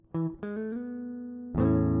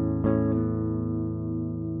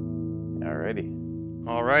Alrighty.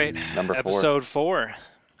 All right, Number 4. episode 4.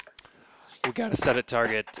 We got to set a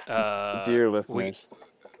target. Dear We, listeners.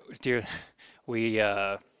 dear, we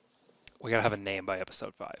gotta have a name by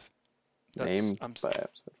episode 5. Name by episode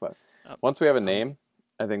 5. Um, Once we have a name,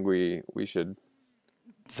 I think we should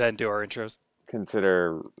then do our intros.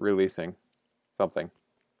 consider releasing something.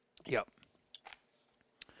 Yep.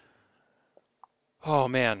 Oh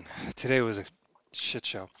man, today was a shit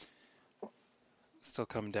show. Still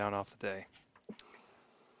coming down off the day.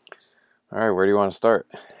 All right, where do you want to start?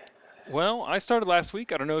 Well, I started last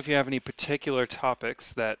week. I don't know if you have any particular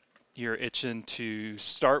topics that you're itching to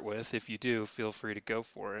start with. If you do, feel free to go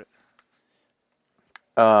for it.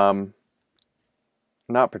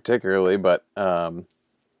 Not particularly, but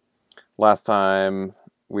last time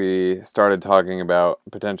we started talking about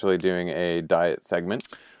potentially doing a diet segment.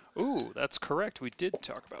 Ooh, that's correct. We did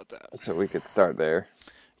talk about that. So we could start there.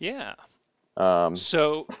 Yeah. Um,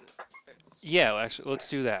 So, yeah, actually, let's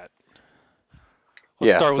do that.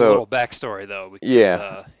 Let's yeah, start with a so little backstory, though. Because,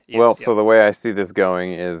 yeah. Well, so the way I see this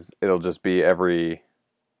going is it'll just be every,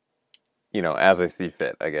 as I see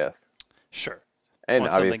fit, I guess. Sure. And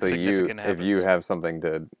Once something obviously significant if you happens. have something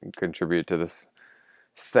to contribute to this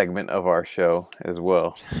segment of our show as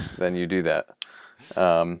well, then you do that.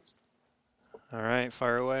 All right,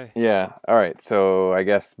 fire away. Yeah. All right. So I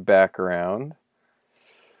guess background.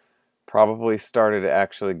 Probably started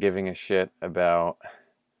actually giving a shit about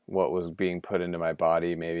what was being put into my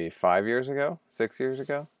body maybe 5 years ago, 6 years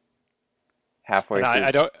ago. Halfway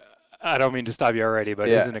And through. I don't mean to stop you already, but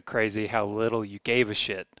Yeah. isn't it crazy how little you gave a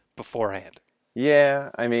shit beforehand? Yeah,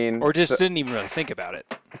 I mean, Or just didn't even really think about it.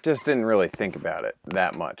 just didn't really think about it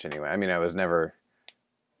that much anyway. I mean, I was never,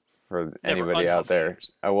 for Never anybody out unhealthy there,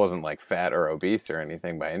 eaters. I wasn't like fat or obese or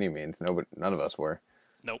anything by any means. None of us were.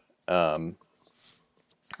 Nope.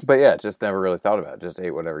 But yeah, just never really thought about it. Just ate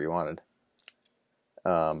whatever you wanted.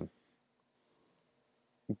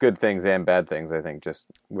 Good things and bad things, I think, just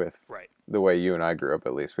with Right. the way you and I grew up,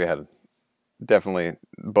 at least. We had definitely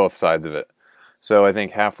both sides of it. So I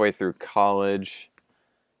think halfway through college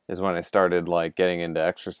is when I started like getting into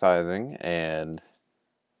exercising and,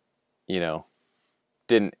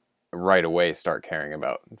 didn't right away start caring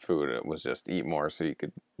about food. It was just eat more so you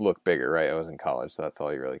could look bigger, right? I was in college, so that's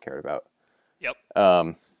all you really cared about. Yep.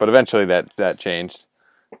 But eventually that changed.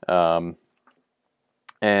 And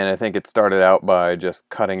I think it started out by just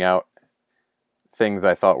cutting out things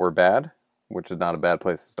I thought were bad, which is not a bad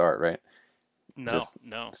place to start, right? No, Just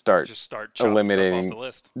no. start Just start chopping stuff off eliminating the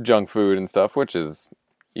list. junk food and stuff, which is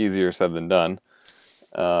easier said than done.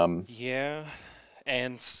 Yeah,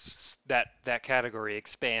 and that category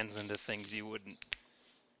expands into things you wouldn't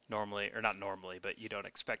normally, or not normally, but you don't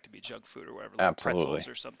expect to be junk food or whatever, like Absolutely. pretzels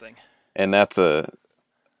or something. And that's a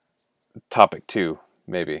topic too,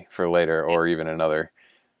 maybe, for later or even another,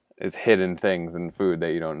 is hidden things in food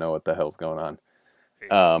that you don't know what the hell's going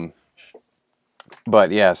on.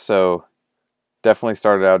 But yeah, so definitely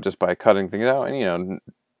started out just by cutting things out, and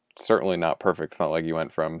certainly not perfect. It's not like I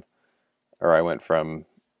went from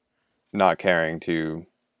not caring to,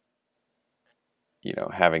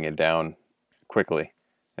 having it down quickly.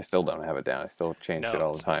 I still don't have it down. I still change No, shit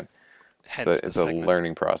all the time. Hence It's the a segment.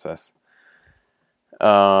 learning process.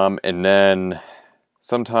 And then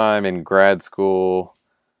sometime in grad school,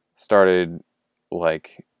 started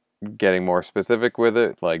like getting more specific with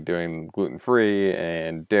it, like doing gluten-free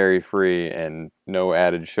and dairy-free and no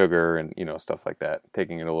added sugar and, stuff like that.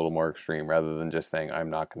 Taking it a little more extreme rather than just saying,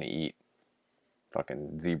 I'm not going to eat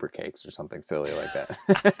fucking zebra cakes or something silly like that.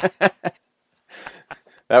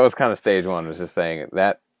 That was kind of stage one, was just saying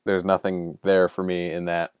that there's nothing there for me in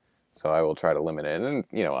that, so I will try to limit it. And,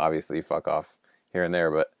 obviously fuck off here and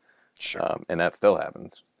there, but, Sure. and that still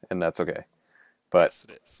happens, and that's okay. But Yes,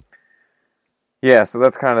 it is. yeah, so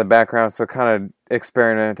that's kind of the background. So kind of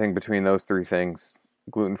experimenting between those three things.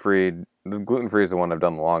 Gluten-free. The gluten-free is the one I've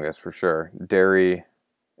done the longest for sure. Dairy,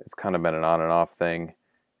 it's kind of been an on and off thing.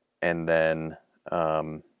 And then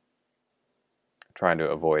trying to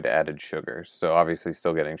avoid added sugars. So obviously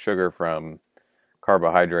still getting sugar from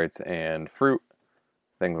carbohydrates and fruit,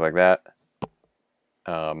 things like that.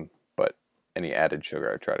 But any added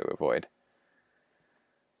sugar I try to avoid.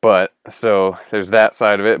 But so there's that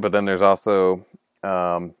side of it, but then there's also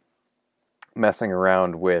messing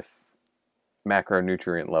around with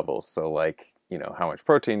macronutrient levels. So like, how much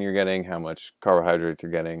protein you're getting, how much carbohydrates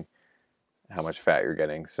you're getting, how much fat you're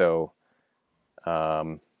getting. So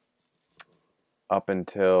up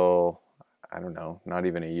until, I don't know, not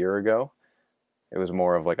even a year ago, it was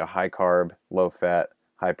more of like a high carb, low fat,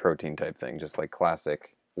 high protein type thing, just like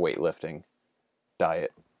classic weightlifting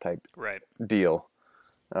diet type Right. deal.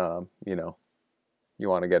 you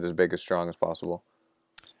want to get as big as strong as possible.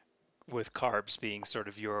 With carbs being sort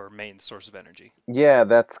of your main source of energy. Yeah,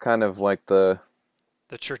 that's kind of like the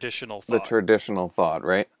traditional the thought. traditional thought,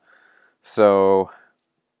 right? So,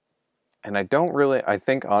 and I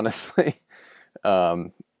think honestly,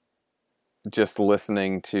 um, just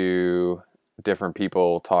listening to different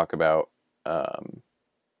people talk about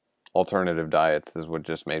alternative diets is what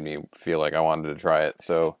just made me feel like I wanted to try it.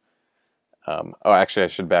 So, actually, I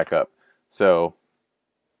should back up. So,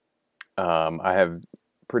 I have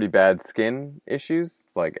pretty bad skin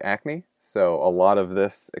issues, like acne. So, a lot of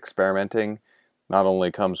this experimenting not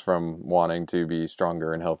only comes from wanting to be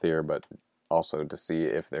stronger and healthier, but also to see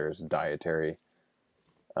if there's dietary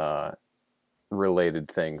uh, related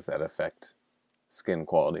things that affect skin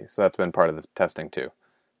quality. So that's been part of the testing too.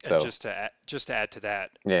 And So just to add to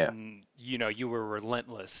that, yeah, you were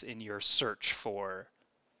relentless in your search for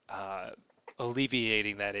uh,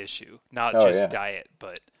 alleviating that issue. Not oh just yeah, diet,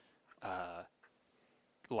 but uh,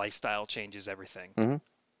 lifestyle changes everything. hmm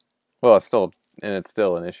well it's still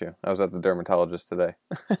an issue. I was at the dermatologist today.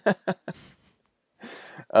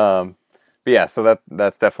 um, but yeah, so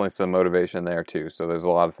that's definitely some motivation there too. So there's a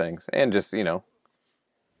lot of things, and just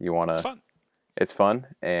you want It's to, fun. it's fun,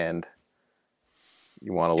 and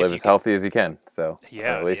you want to If live you as can, healthy as you can. So,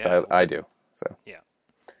 or at least yeah, I do. So, yeah.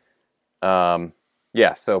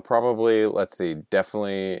 yeah. So probably, let's see.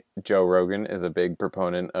 Definitely, Joe Rogan is a big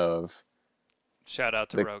proponent of Shout out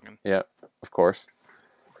to the. Rogan. Yeah, of course.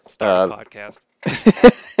 Start a podcast.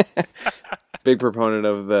 Big proponent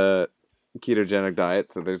of the ketogenic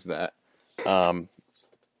diet. So there's that. Um,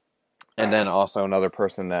 and then also another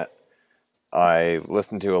person that I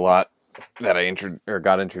listened to a lot that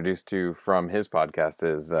got introduced to from his podcast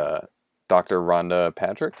is Dr. Rhonda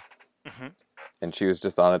Patrick. Hmm. And she was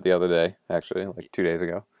just on it the other day, actually, like 2 days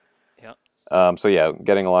ago. Yeah. So yeah,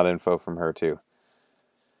 getting a lot of info from her too.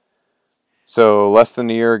 So less than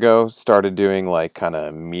a year ago, started doing like kind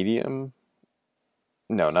of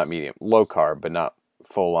no, not medium, low carb, but not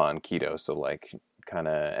full on keto. So like kind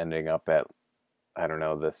of ending up at, I don't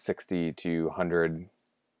know, the 60 to 100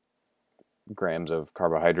 grams of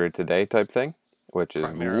carbohydrates a day type thing, which is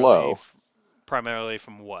Primarily, low. primarily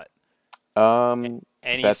from what?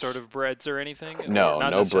 Any sort That's of breads or anything, or no, not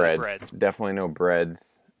no necessarily breads. breads, Definitely no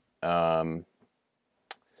breads. Um,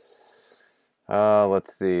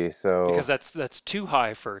 let's see. because So that's too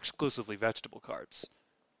high for exclusively vegetable carbs.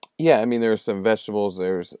 yeah, I mean, there's some vegetables.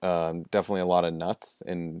 There's definitely a lot of nuts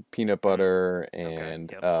and peanut Mm, butter okay.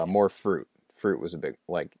 and Yep. more fruit. Fruit was a big,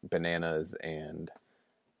 like bananas and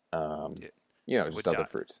um, Yeah. just Would other die.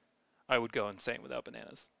 fruits. I would go insane without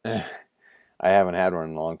bananas. I haven't had one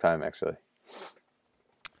in a long time, actually.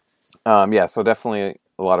 Yeah, so definitely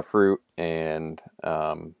a lot of fruit and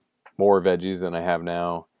more veggies than I have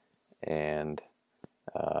now, and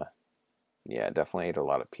uh, yeah, definitely ate a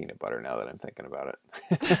lot of peanut butter now that I'm thinking about it.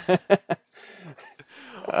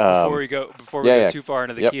 um, Before we yeah, go yeah, too far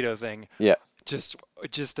into the yep, keto thing, yeah. just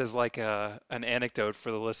just as like an anecdote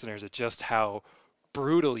for the listeners of just how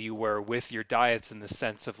brutal you were with your diets, in the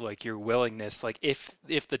sense of like your willingness, like if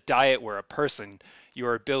the diet were a person,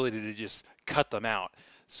 your ability to just cut them out.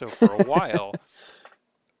 So for a while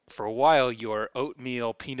your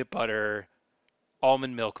oatmeal peanut butter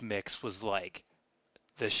almond milk mix was like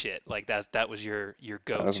the shit. Like that was your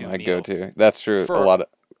That was go-to my meal. go-to. That's true. A For lot of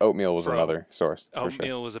oatmeal was for another source for sure.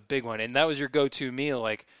 oatmeal was a big one, and that was your go-to meal.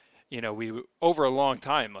 Like, we over a long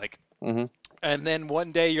time. Like, Hmm and then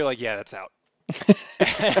one day you're like, yeah, that's out.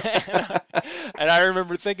 And I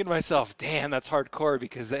remember thinking to myself, damn, that's hardcore,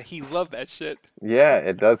 because he loved that shit. Yeah,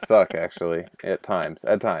 it does suck actually at times.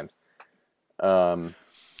 At times. Um,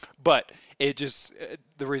 But it just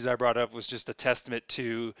the reason I brought it up was just a testament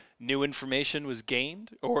to new information was gained,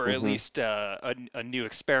 or at hmm least a new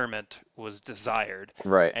experiment was desired,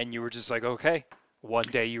 Right. and you were just like, okay.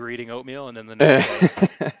 One day you were eating oatmeal, and then Yeah,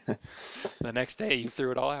 the next day you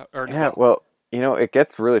threw it all out, or no. well, it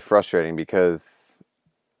gets really frustrating because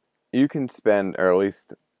you can spend, or at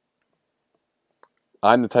least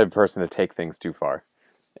I'm the type of person to take things too far.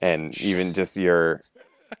 And even just your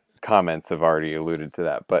comments have already alluded to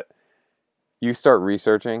that. But you start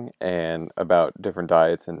researching and about different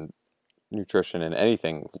diets and nutrition and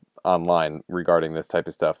anything online regarding this type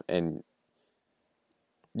of stuff, and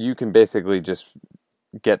you can basically just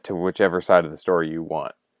get to whichever side of the story you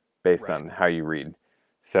want based Right. on how you read.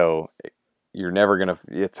 So you're never gonna.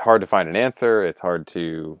 It's hard to find an answer. It's hard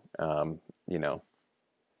to, you know,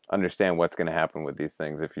 understand what's going to happen with these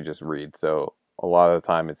things if you just read. So a lot of the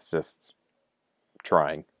time, it's just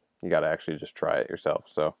trying. You got to actually just try it yourself.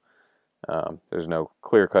 So there's no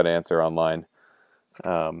clear cut answer online.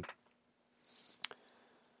 Um,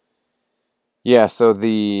 Yeah, so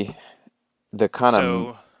the kind of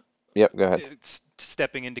So yep, go ahead. it's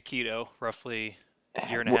stepping into keto roughly a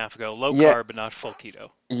year and a W- half ago. Low Yeah, carb, but not full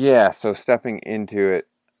keto. yeah, so stepping into it,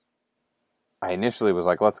 I initially was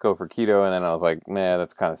like, let's go for keto, and then I was like, nah,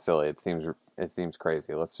 that's kind of silly. It seems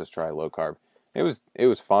crazy. Let's just try low carb. It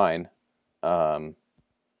was fine. Um,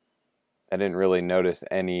 I didn't really notice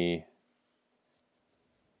any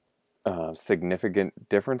significant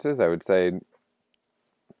differences. I would say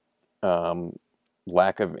um,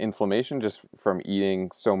 lack of inflammation just from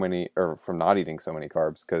eating so many or from not eating so many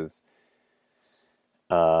carbs. Because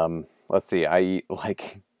let's see, I eat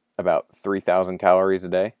like about 3,000 calories a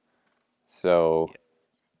day. So Yeah.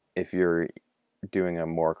 if you're doing a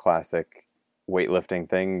more classic weightlifting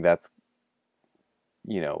thing, that's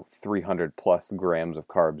 300 plus grams of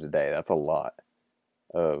carbs a day. That's a lot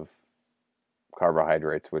of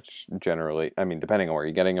carbohydrates, which generally, I mean, depending on where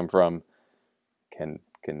you're getting them from, can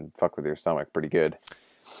fuck with your stomach pretty good.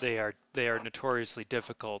 They are notoriously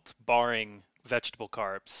difficult, barring vegetable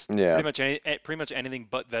carbs. Yeah, Pretty much anything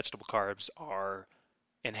but vegetable carbs are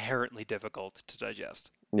inherently difficult to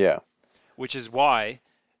digest. yeah. Which is why,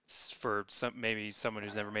 for maybe someone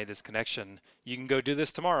who's never made this connection, you can go do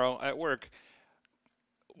this tomorrow at work.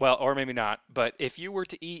 Well, or maybe not. But if you were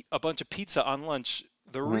to eat a bunch of pizza on lunch,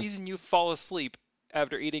 the Hmm. reason you fall asleep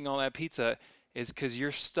after eating all that pizza is because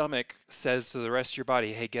your stomach says to the rest of your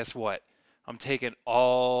body, hey, guess what? I'm taking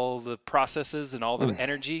all the processes and all the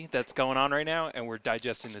energy that's going on right now, and we're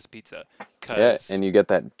digesting this pizza. Yeah, Because, and you get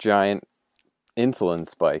that giant insulin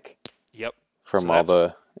spike yep. So from all that's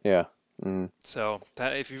the yeah. Mm. So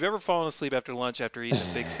that if you've ever fallen asleep after lunch after eating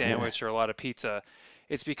a big sandwich or a lot of pizza,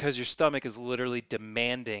 it's because your stomach is literally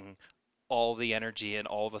demanding all the energy and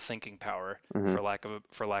all the thinking power Hmm. for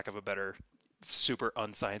lack of a better super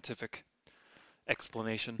unscientific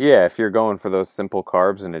explanation. Yeah, if you're going for those simple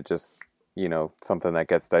carbs and it just something that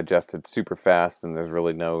gets digested super fast and there's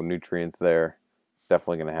really no nutrients there, it's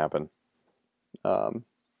definitely going to happen. Um,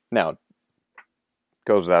 Now,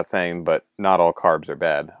 goes without saying, but not all carbs are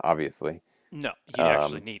bad, obviously. No,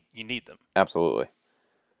 Um, you need them. Absolutely.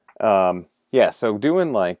 Yeah, so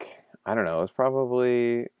doing like, I don't know, it's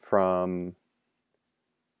probably from,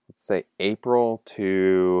 let's say, April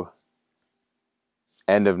to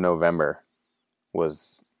end of November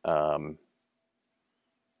was,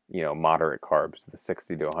 moderate carbs, the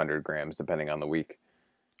 60 to 100 grams, depending on the week.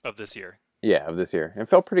 Of this year. Yeah, of this year. It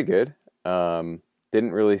felt pretty good.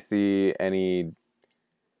 Didn't really see any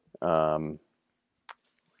um,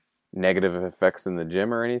 negative effects in the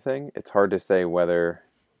gym or anything. It's hard to say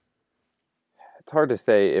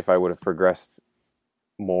if I would have progressed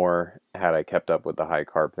more had I kept up with the high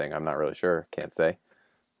carb thing. I'm not really sure. Can't say.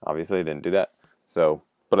 Obviously, I didn't do that. So,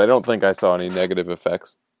 but I don't think I saw any negative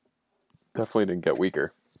effects. Definitely didn't get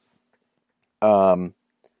weaker. Um,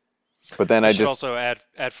 but then I I should just, also add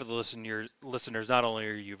for the listeners, not only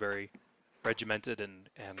are you very regimented and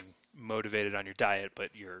motivated on your diet,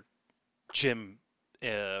 but your gym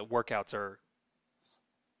workouts are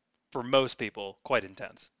for most people quite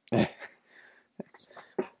intense. try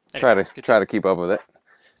Anyway, to try continue. to keep up with it.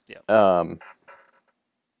 Yeah. Um,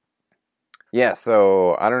 yeah,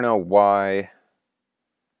 so I don't know why.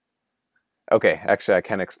 Okay, actually, I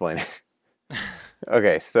can explain it.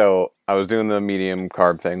 Okay, so I was doing the medium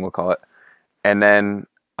carb thing, we'll call it, and then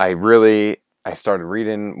I started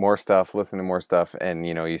reading more stuff, listening to more stuff, and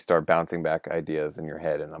you start bouncing back ideas in your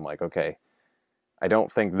head, and I'm like, okay, I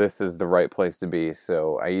don't think this is the right place to be.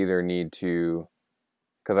 So I either need to,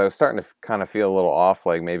 because I was starting to kind of feel a little off,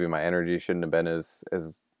 like maybe my energy shouldn't have been as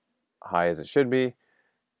high as it should be,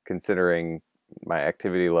 considering my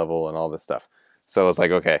activity level and all this stuff. So it's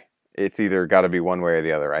like, okay, it's either got to be one way or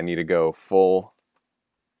the other. I need to go full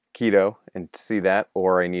keto and see that,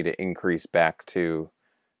 or I need to increase back to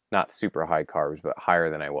not super high carbs, but higher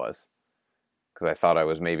than I was. Because I thought I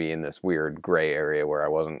was maybe in this weird gray area where I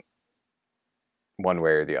wasn't one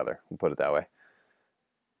way or the other. We'll put it that way.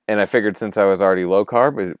 And I figured since I was already low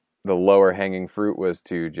carb, the lower hanging fruit was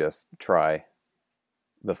to just try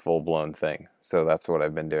the full blown thing. So that's what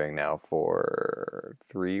I've been doing now for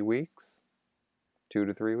 3 weeks, 2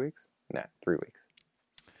 to 3 weeks. Nah, 3 weeks.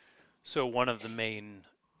 So one of the main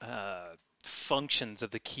functions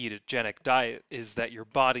of the ketogenic diet is that your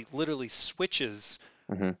body literally switches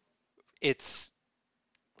Hmm. its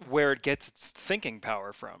where it gets its thinking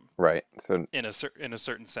power from Right. So in a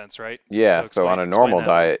certain sense, right? yeah. So So on a explain normal that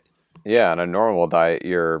a little. diet, yeah, on a normal diet,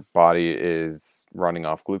 your body is running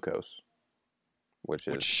off glucose, which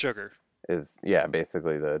Which is sugar. is yeah,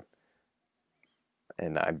 basically the.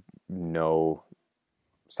 And I'm no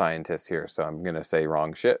scientist here, so I'm gonna say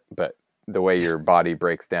wrong shit, but the way your body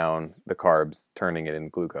breaks down the carbs, turning it into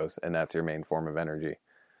glucose, and that's your main form of energy.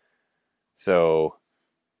 So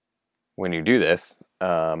when you do this,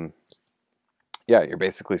 you're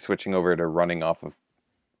basically switching over to running off of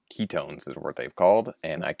ketones is what they've called,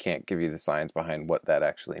 and I can't give you the science behind what that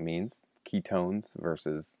actually means. Ketones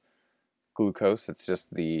versus glucose. It's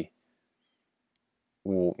just the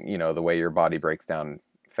way your body breaks down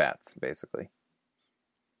fats, basically.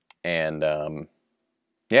 And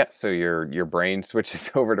so your brain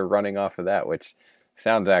switches over to running off of that, which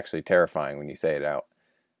sounds actually terrifying when you say it out.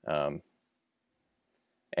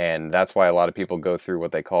 And that's why a lot of people go through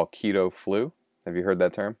what they call keto flu. Have you heard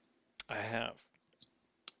that term? I have.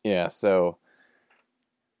 Yeah, so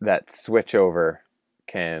that switch over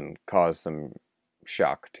can cause some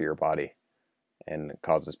shock to your body, and it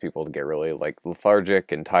causes people to get really like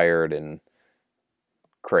lethargic and tired and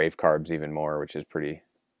crave carbs even more, which is pretty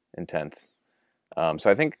intense. So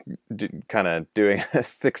I think kind of doing a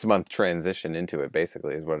 6-month transition into it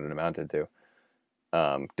basically is what it amounted to.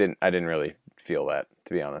 I didn't really feel that,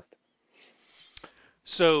 to be honest.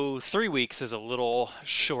 So 3 weeks is a little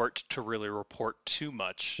short to really report too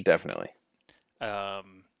much. Definitely. We'll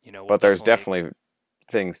But there's definitely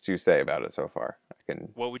things to say about it so far.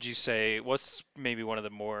 What would you say? What's maybe one of the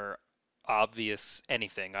more obvious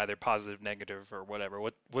anything, either positive, negative, or whatever?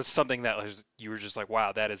 What was something that you were just like,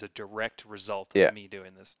 wow, that is a direct result of me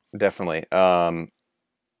doing this? Definitely.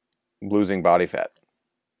 Losing body fat,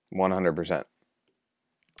 100%.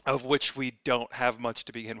 Of which we don't have much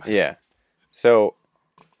to begin with. Yeah. So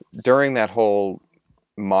during that whole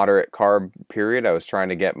moderate carb period, I was trying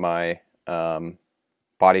to get my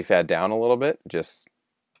body fat down a little bit, just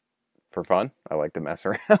for fun. I like to mess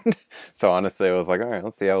around. So honestly, I was like, all right,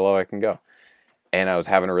 let's see how low I can go. And I was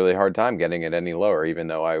having a really hard time getting it any lower, even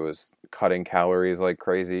though I was cutting calories like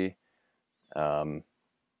crazy. I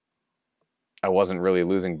wasn't really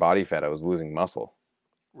losing body fat. I was losing muscle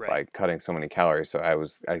by cutting so many calories. So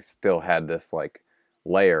I still had this like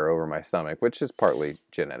layer over my stomach, which is partly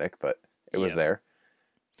genetic, but it was there.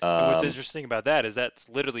 And what's interesting about that is that's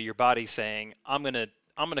literally your body saying, I'm gonna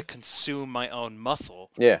consume my own muscle,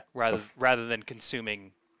 rather than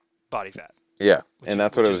consuming body fat. Yeah, and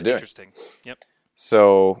that's what it was doing. Interesting. Yep.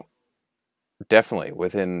 So definitely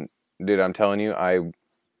dude, I'm telling you,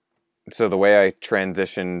 so the way I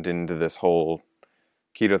transitioned into this whole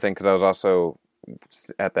keto thing, because I was also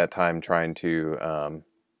at that time trying to,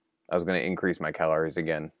 I was going to increase my calories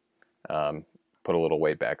again, put a little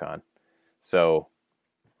weight back on. So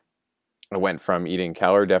I went from eating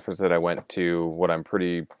calorie deficit, I went to what I'm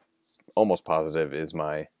pretty almost positive is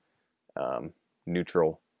my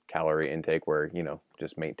neutral calorie intake, where,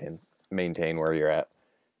 just maintain where you're at.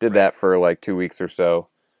 Did that for like 2 weeks or so.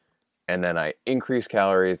 And then I increased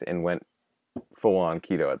calories and went full on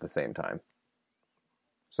keto at the same time.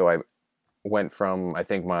 So I went from, I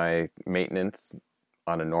think my maintenance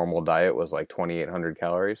on a normal diet was like 2,800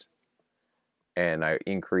 calories. And I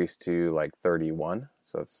increased to like 31.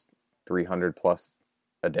 So it's 300 plus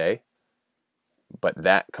a day. But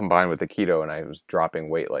that combined with the keto, and I was dropping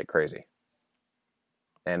weight like crazy.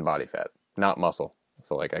 And body fat, not muscle.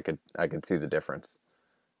 So like I could see the difference.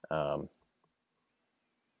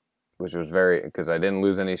 Which was because I didn't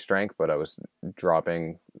lose any strength, but I was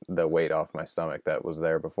dropping the weight off my stomach that was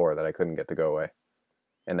there before that I couldn't get to go away.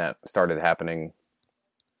 And that started happening,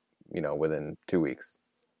 within 2 weeks.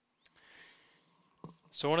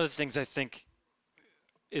 So one of the things I think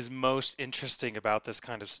is most interesting about this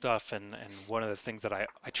kind of stuff, and one of the things that I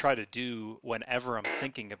try to do whenever I'm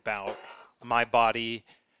thinking about my body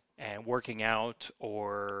and working out,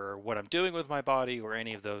 or what I'm doing with my body, or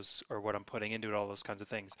any of those, or what I'm putting into it, all those kinds of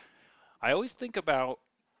things, I always think about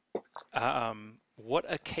what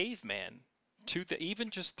a caveman,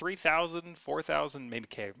 even just 3,000, 4,000, maybe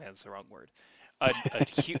caveman's the wrong word,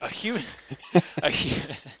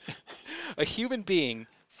 a human being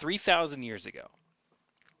 3,000 years ago.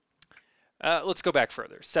 Let's go back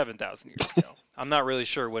further, 7,000 years ago. I'm not really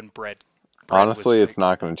sure when bread Honestly, it's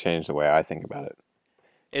not going to change the way I think about it.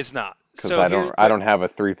 It's not. Because I don't have a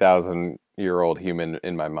 3,000-year-old human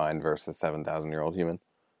in my mind versus a 7,000-year-old human.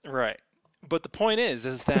 Right. But the point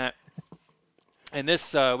is that, and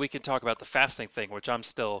this we can talk about the fasting thing, which I'm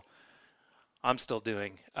still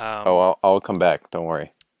doing. I'll come back. Don't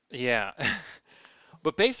worry. Yeah.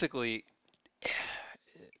 But basically,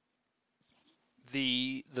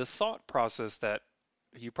 the thought process that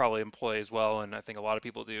you probably employ as well, and I think a lot of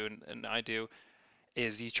people do, and I do,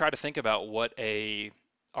 is you try to think about what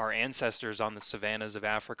our ancestors on the savannas of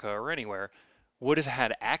Africa or anywhere would have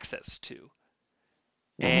had access to.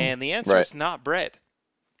 And the answer is not bread.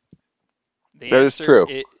 That is true.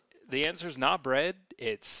 the answer's not bread.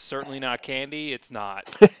 It's certainly not candy. It's not,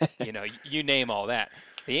 you name all that.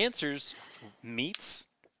 The answer's meats,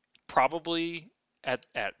 probably at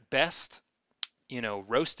best,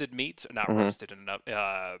 roasted meats, not Hmm. roasted enough,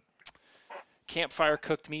 campfire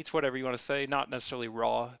cooked meats, whatever you want to say, not necessarily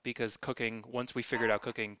raw, because cooking, once we figured out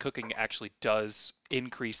cooking actually does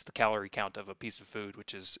increase the calorie count of a piece of food,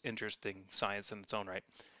 which is interesting science in its own right.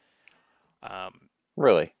 Um,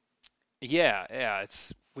 Really? yeah,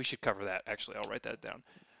 we should cover that actually. I'll write that down.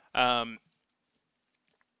 Um,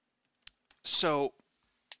 so,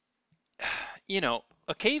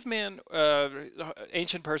 a caveman,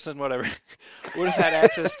 ancient person, whatever, would have had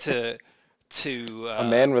access to A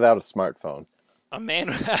man without a smartphone. a man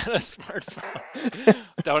without a smartphone.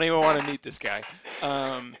 Don't even want to meet this guy.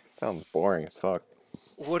 Um, Sounds boring as fuck.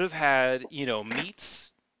 would have had,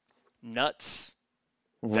 meats, nuts,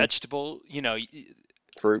 Hmm. vegetable.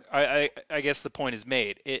 Fruit. I guess the point is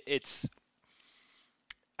made.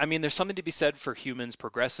 I mean, there's something to be said for humans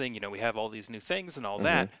progressing. We have all these new things and all Hmm.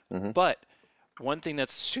 that. Hmm. But one thing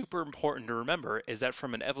that's super important to remember is that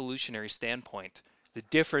from an evolutionary standpoint, the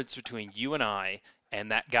difference between you and I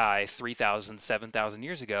and that guy 3,000, 7,000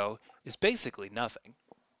 years ago is basically nothing.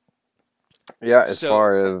 Yeah, as So,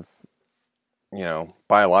 far as,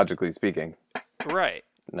 biologically speaking, right.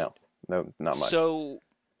 no, no, not much. So,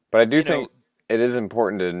 But I do you know, think it is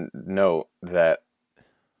important to note that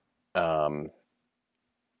um,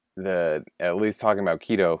 at least talking about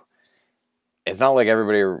keto, it's not like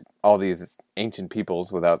all these ancient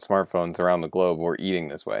peoples without smartphones around the globe were eating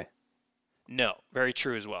this way. no, very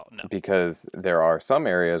true as well. No. Because there are some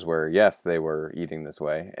areas where, yes, they were eating this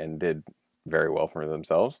way and did very well for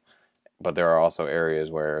themselves, but there are also areas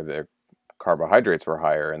where their carbohydrates were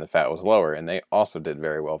higher and the fat was lower, and they also did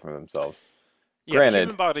very well for themselves. Yeah, the Granted,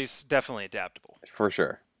 human body's definitely adaptable. for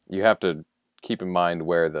sure, you have to keep in mind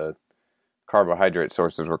where the carbohydrate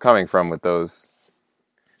sources were coming from with those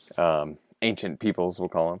ancient peoples, we'll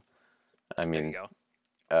call them. I There you mean, go.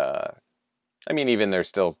 uh, even there's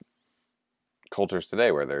still cultures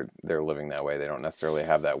today where they're living that way. They don't necessarily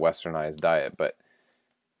have that westernized diet, but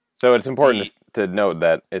so it's important The to note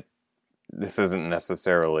that this isn't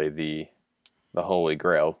necessarily the holy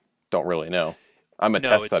grail. Don't really know. I'm a No,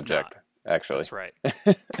 test it's not. subject, actually. That's right.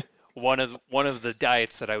 One of the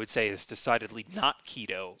diets that I would say is decidedly not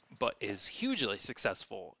keto, but is hugely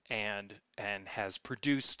successful and has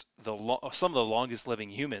produced some of the longest living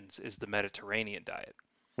humans is the Mediterranean diet,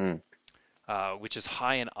 Hmm. which is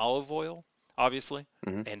high in olive oil, obviously,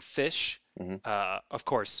 Hmm. and fish. Hmm. Of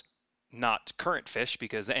course, not current fish,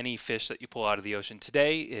 because any fish that you pull out of the ocean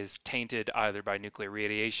today is tainted either by nuclear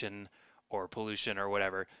radiation or pollution or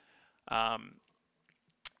whatever. Um,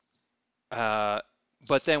 uh,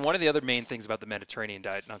 but then one of the other main things about the Mediterranean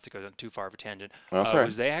diet, not to go on too far of a tangent, Well, sorry.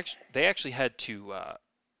 was they actually had to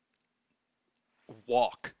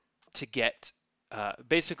walk to get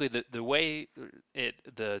basically the way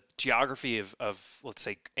the geography of let's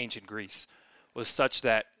say ancient Greece was such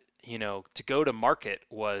that to go to market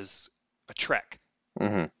was a trek.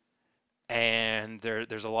 Hmm. And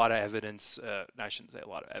there's a lot of evidence, I shouldn't say a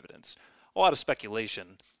lot of evidence, a lot of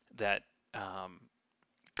speculation that um,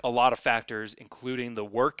 a lot of factors, including the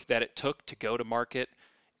work that it took to go to market,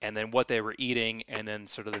 and then what they were eating, and then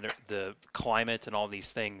sort of the climate and all these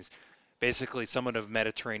things. Basically, someone of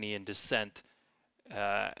Mediterranean descent,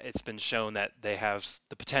 it's been shown that they have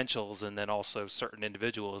the potentials, and then also certain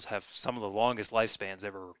individuals have some of the longest lifespans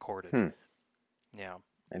ever recorded. Hmm. Yeah.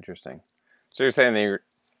 Interesting. So you're saying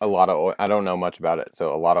a lot of oil. I don't know much about it.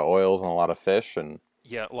 So a lot of oils and a lot of fish and.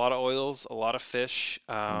 Yeah, a lot of oils, a lot of fish.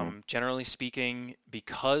 Mhm. Generally speaking,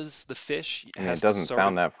 because the fish It has to doesn't sort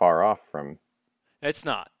sound of, that far off from. it's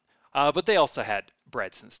not. But they also had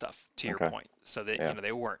breads and stuff, to your Okay. point. So that Yeah.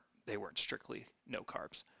 they weren't strictly no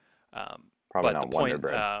carbs. Um, Probably but the not Wonder point,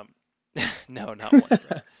 Bread. no, not Wonder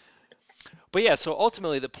Bread. But yeah, so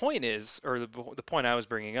ultimately the point is, or the point I was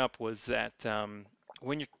bringing up was that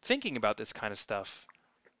when you're thinking about this kind of stuff,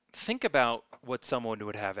 think about what someone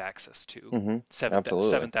would have access to Hmm. seven Absolutely.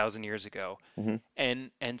 7,000 years ago, Hmm.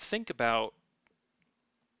 and think about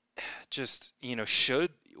just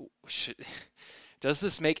should does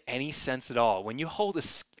this make any sense at all when you hold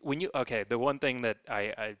when you okay, the one thing that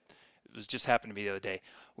I was just happened to me the other day,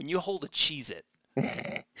 when you hold a Cheez-It,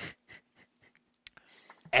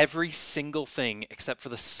 every single thing except for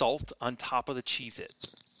the salt on top of the Cheez-It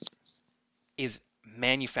is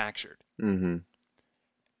manufactured Hmm.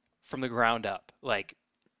 from the ground up,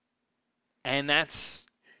 and that's,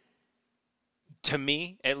 to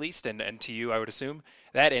me at least, and to you I would assume,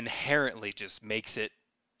 that inherently just makes it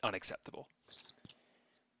unacceptable.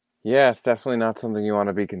 Yeah, it's definitely not something you want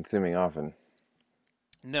to be consuming often.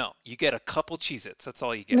 No, you get a couple Cheez-Its. That's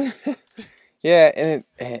all you get. Yeah,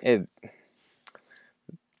 and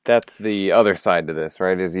that's the other side to this,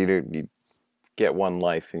 right? Is you get one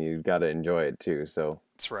life and you got to enjoy it too. So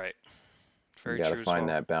That's right. you Very got to true as find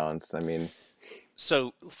well. that balance. I mean,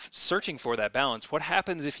 So, searching for that balance, what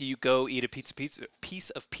happens if you go eat a piece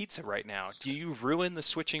of pizza right now? Do you ruin the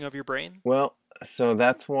switching of your brain? well, so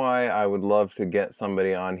that's why I would love to get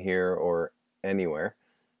somebody on here or anywhere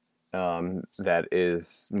that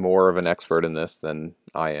is more of an expert in this than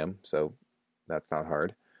I am. So that's not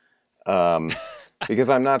hard. Um, because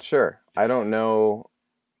I'm not sure. I don't know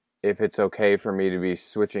if it's okay for me to be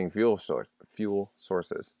switching fuel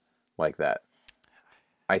sources like that.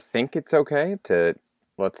 I think it's okay to,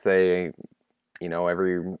 let's say,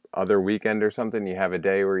 every other weekend or something, you have a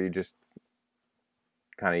day where you just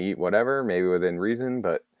kind of eat whatever, maybe within reason,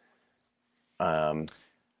 but um,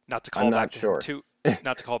 Not to I'm call back not to him sure. too,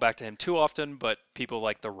 not to call back to him too often, but people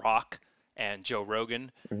like The Rock and Joe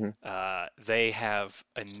Rogan, Hmm. they have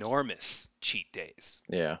enormous cheat days,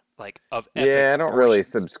 Yeah. like of epic Yeah, I don't really proportions.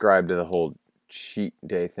 subscribe to the whole cheat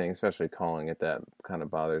day thing, especially calling it that kind of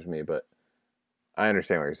bothers me, but I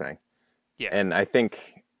understand what you're saying. Yeah, And I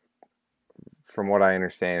think, from what I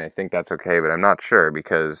understand, I think that's okay, but I'm not sure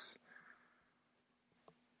because,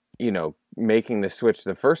 making the switch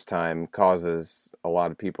the first time causes a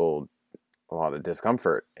lot of people a lot of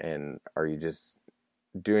discomfort. And are you just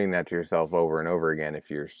doing that to yourself over and over again if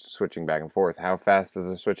you're switching back and forth? How fast does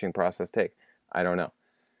the switching process take? I don't know.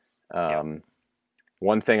 yeah. Um,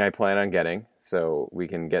 One thing I plan on getting, so we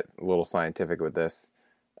can get a little scientific with this.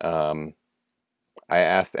 Um, I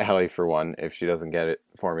asked Allie for one. If she doesn't get it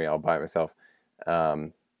for me, I'll buy it myself.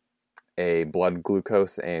 Um, a blood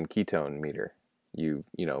glucose and ketone meter. You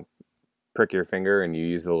prick your finger and you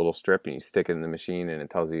use the little strip and you stick it in the machine and it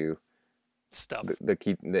tells you Stuff.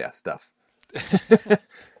 yeah, stuff.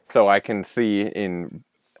 So I can see in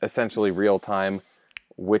essentially real time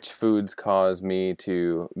which foods cause me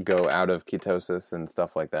to go out of ketosis and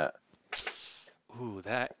stuff like that. Ooh,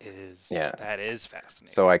 Yeah. that is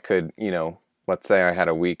fascinating. So I could, let's say I had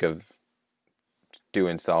a week of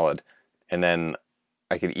doing solid and then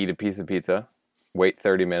I could eat a piece of pizza, wait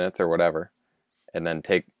 30 minutes or whatever, and then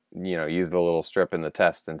use the little strip in the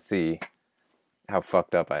test and see how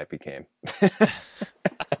fucked up I became.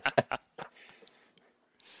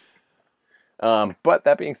 But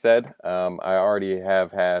that being said, I already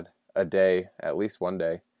have had a day, at least one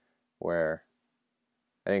day, where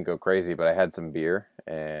I didn't go crazy, but I had some beer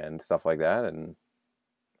and stuff like that, and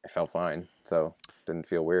I felt fine. So didn't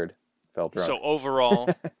feel weird. Felt So drunk. overall,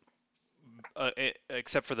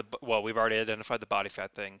 except for well, we've already identified the body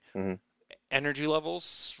fat thing. Hmm. Energy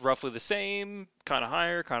levels roughly the same, kind of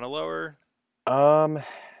higher, kind of lower. Um,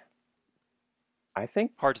 I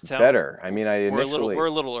think Hard to tell. better. I mean, I We're initially,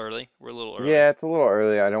 a little early. We're a little early. yeah, it's a little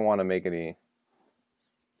early. I don't want to make anything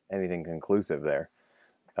conclusive there.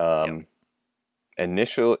 Yep. Um,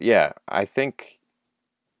 yeah, I think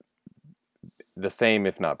the same,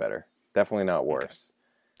 if not better. Definitely not Okay. worse.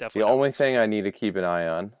 The Definitely not only worse. thing I need to keep an eye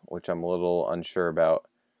on, which I'm a little unsure about,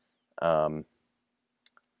 um,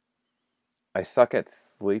 I suck at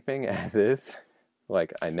sleeping as is.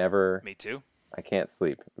 Like Me too. I can't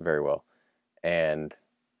sleep very well, and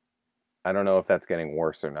I don't know if that's getting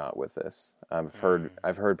worse or not with this. Mm,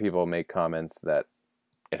 I've heard people make comments that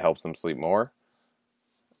it helps them sleep more,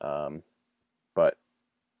 um, but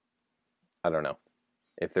I don't know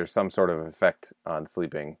if there's some sort of effect on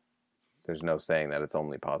sleeping. There's no saying that it's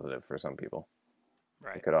only positive for some people. It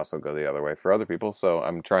right. could also go the other way for other people. So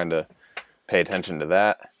I'm trying to pay attention to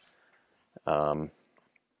that. Um,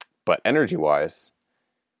 but energy wise,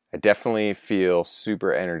 I definitely feel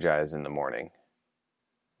super energized in the morning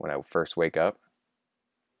when I first wake up.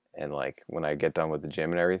 And like when I get done with the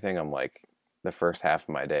gym and everything, I'm like, the first half of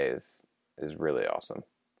my day is really awesome.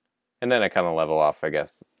 And then I kind of level off, I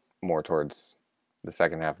guess, more towards the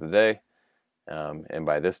second half of the day. And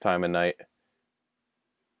by this time of night,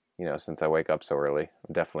 since I wake up so early,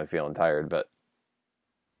 I'm definitely feeling tired, but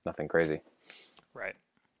nothing crazy. Right.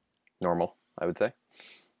 Normal, I would say.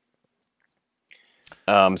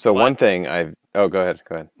 So But one thing I've oh, go ahead,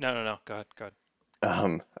 go ahead. no. Go ahead. Go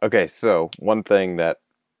ahead. Okay, so one thing that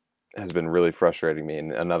has been really frustrating me,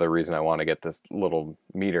 and another reason I want to get this little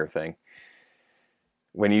meter thing.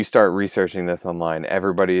 When you start researching this online,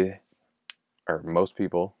 everybody or most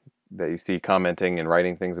people that you see commenting and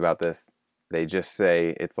writing things about this, they just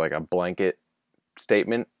say it's like a blanket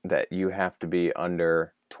statement that you have to be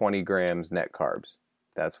under 20 grams net carbs.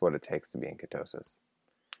 That's what it takes to be in ketosis.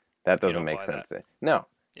 That You doesn't don't make buy that. sense. No,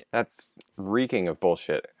 Yeah. That's reeking of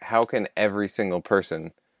bullshit. How can every single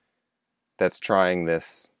person that's trying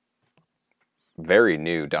this very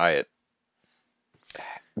new diet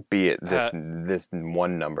be at Uh, this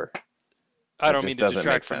one number? I That don't mean just to doesn't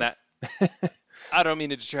make detract from that. sense. I don't mean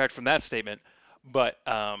to detract from that statement, but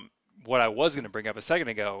what I was going to bring up a second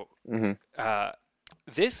ago, Hmm. uh,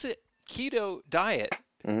 this keto diet,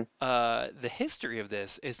 Hmm. the history of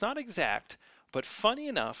this is not exact, but funny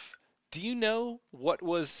enough, do you know what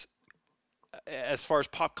was, as far as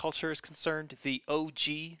pop culture is concerned, the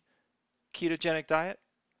OG ketogenic diet?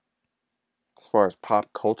 As far as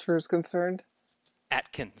pop culture is concerned,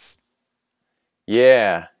 Atkins.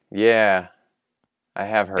 yeah, yeah, I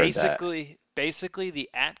have heard that. Basically the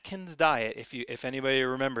Atkins diet, if anybody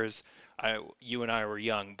remembers, you and I were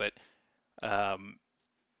young, but um,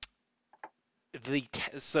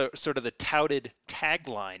 so sort of the touted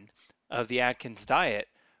tagline of the Atkins diet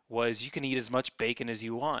was you can eat as much bacon as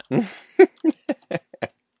you want.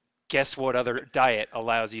 Guess what other diet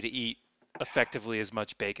allows you to eat effectively as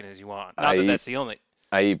much bacon as you want? I Not that eat that's the only.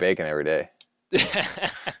 I eat bacon every day,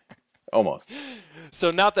 almost.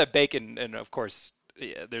 So not that bacon, and of course,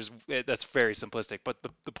 yeah, that's very simplistic. But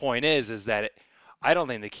the point is that I don't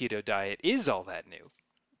think the keto diet is all that new.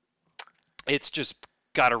 It's just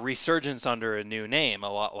got a resurgence under a new name,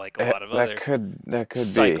 a lot like a lot of That other could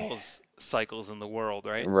be cycles in the world,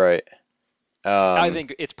 right? right. I Um,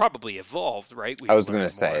 think it's probably evolved, right? I We've was gonna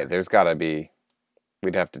learned say more. there's got to be.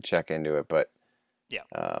 We'd have to check into it, Yeah.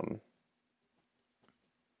 um,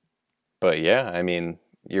 but yeah, I mean,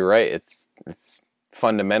 you're right. It's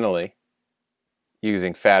fundamentally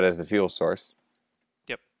using fat as the fuel source.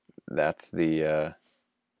 Yep. That's the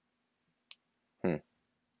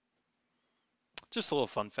Just a little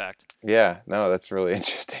fun fact. yeah. No, that's really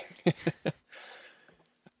interesting.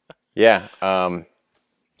 Yeah.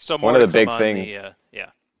 So One more of to the come big on the things. yeah.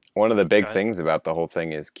 One of the Go big ahead. things about the whole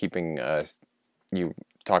thing is keeping you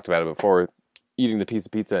talked about it before, eating the piece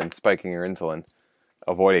of pizza and spiking your insulin,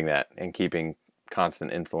 avoiding that and keeping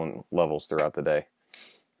constant insulin levels throughout the day,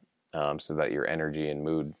 so that your energy and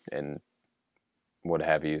mood and what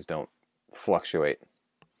have yous don't fluctuate.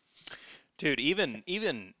 Dude,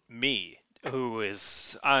 even me, who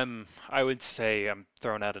is I would say I'm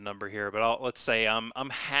throwing out a number here, but let's say I'm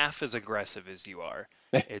half as aggressive as you are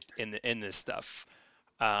in this stuff.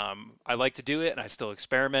 I like to do it and I still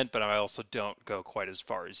experiment, but I also don't go quite as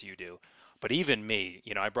far as you do. But even me,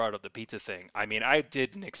 I brought up the pizza thing. I mean, I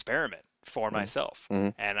did an experiment for myself,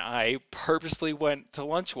 Mm-hmm. and I purposely went to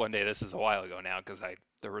lunch one day. This is a while ago now because I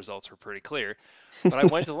the results were pretty clear. But I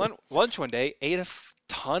went to lunch one day, ate a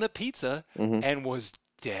ton of pizza, Mm-hmm. and was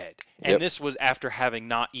dead. And Yep. this was after having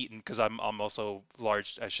not eaten because I'm also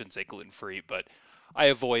large. I shouldn't say gluten free, but I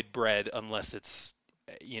avoid bread unless it's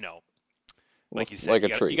you know like you said, Like a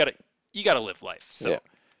treat. you gotta live life. Yeah, So, a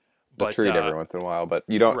but treat every once in a while, but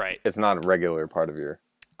you don't. right, It's not a regular part of your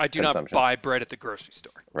I do not consumption. buy bread at the grocery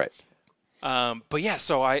store. Right. But yeah,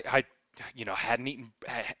 so I hadn't eaten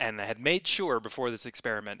and I had made sure before this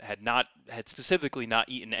experiment had specifically not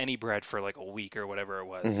eaten any bread for like a week or whatever it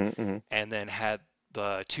was, Mm-hmm. Mm-hmm. and then had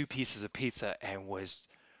the two pieces of pizza and was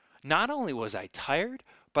not only was I tired,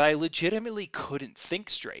 but I legitimately couldn't think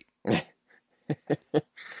straight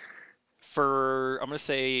for I'm gonna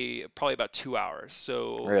say probably about 2 hours.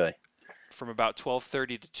 So Really. from about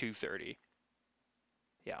 12:30 to 2:30.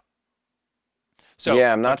 Yeah. So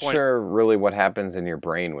Yeah, I'm my not point, sure really what happens in your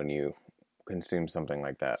brain when you consume something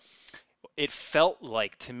like that. it felt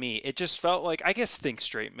like to me, it just felt like I guess think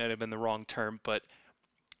straight might have been the wrong term, but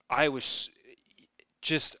I was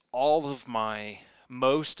just all of my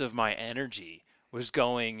most of my energy was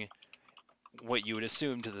going what you would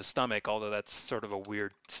assume to the stomach, although that's sort of a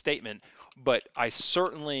weird statement, but I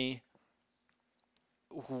certainly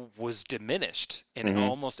was diminished in Mm-hmm.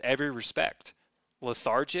 almost every respect.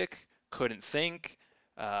 Lethargic, couldn't think,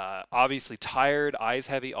 obviously tired, eyes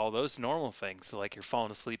heavy, all those normal things. So like you're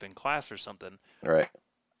falling asleep in class or something. Right.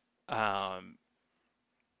 Um,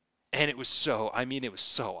 and it was so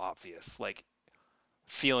obvious. Like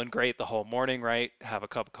feeling great the whole morning, right? Have a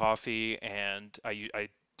cup of coffee, and I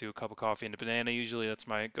do a cup of coffee and a banana usually. That's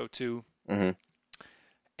my go-to. Mm-hmm.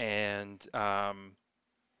 And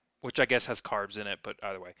which I guess has carbs in it, but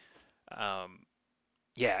either way. Um,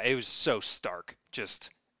 yeah, it was so stark. Just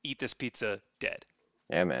eat this pizza dead.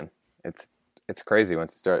 Yeah, man. It's it's crazy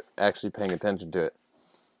once you start actually paying attention to it.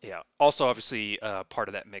 Yeah. Also, obviously, part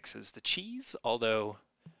of that mix is the cheese. Although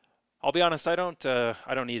I'll be honest, I don't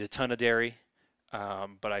eat a ton of dairy,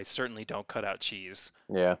 but I certainly don't cut out cheese.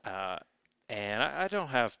 Yeah. Uh, and I don't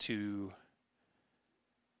have to.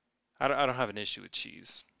 I don't have an issue with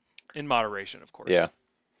cheese, in moderation, of Yeah. course.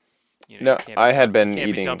 You know, No, I had you been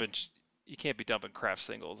can't be eating. dumping you can't be dumping craft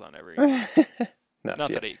singles on every. Not Not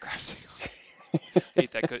yet. that I eat craft singles. I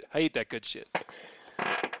eat that good. I eat that good shit.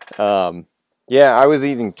 Um, yeah, I was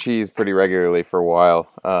eating cheese pretty regularly for a while,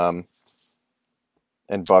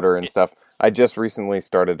 and butter and It, stuff. I just recently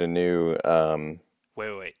started a new.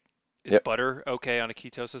 wait. Is Yep. butter okay on a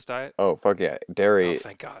ketosis diet? Oh fuck yeah, Oh, dairy.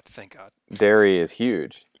 thank God. Thank God. Dairy is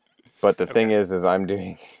huge, but the thing Okay. is I'm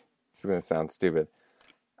doing. This is gonna sound stupid.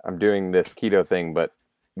 I'm doing this keto thing, but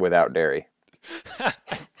without dairy.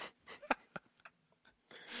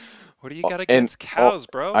 What do you got And against cows,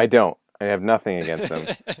 bro? I don't. I have nothing against them.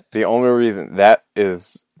 The only reason that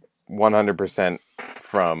is 100%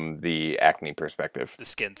 from the acne perspective. The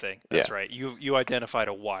skin thing. Yeah. That's right. You identified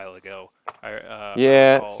a while ago. I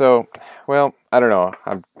Yeah, recall. so, well, I don't know.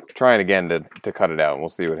 I'm trying again to cut it out, and we'll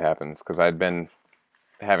see what happens. Because I'd been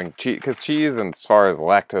having cheese, because cheese, and as far as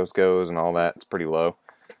lactose goes and all that, it's pretty low,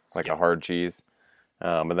 like a Yep. hard cheese.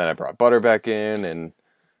 But then I brought butter back in, and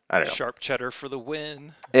I don't know. Sharp cheddar for the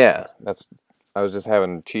win. Yeah, I was just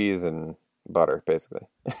having cheese and butter, basically.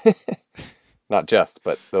 Not just,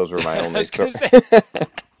 but those were my I only was so. gonna say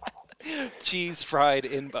cheese fried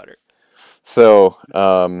in butter. So,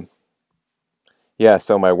 yeah,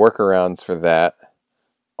 so my workarounds for that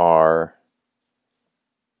are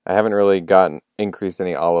I haven't really gotten increased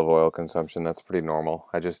any olive oil consumption. That's pretty normal.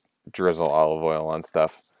 I just drizzle olive oil on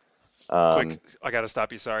stuff. Quick, Um, I gotta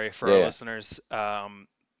stop you. Sorry for yeah, our yeah. listeners.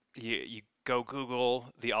 You go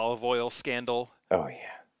Google the olive oil scandal. Oh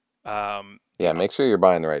yeah. The Yeah, make sure you're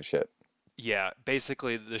buying the right shit. Yeah,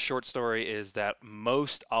 basically the short story is that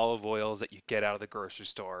most olive oils that you get out of the grocery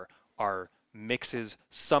store are mixes.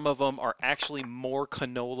 Some of them are actually more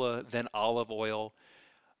canola than olive oil.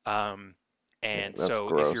 Um, Yeah, and that's so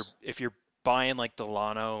gross. if you're buying like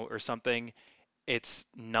Delano or something, it's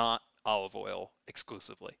not olive oil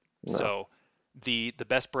exclusively. No. So the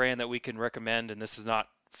best brand that we can recommend, and this is not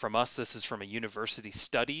from us, this is from a university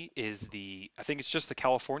study, is I think it's just the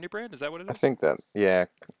California brand. Is that what it I is? think that, yeah, Yeah.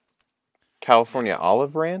 California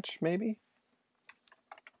Olive Ranch, maybe?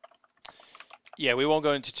 Yeah, we won't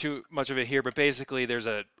go into too much of it here, but basically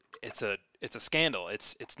it's a scandal.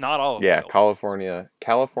 It's not olive Yeah, oil.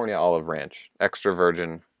 California Olive Ranch, extra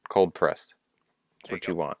virgin, cold pressed. That's There you what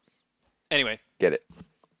you go. want. Anyway, Get it.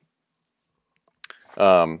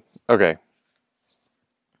 Okay.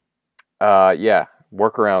 Yeah,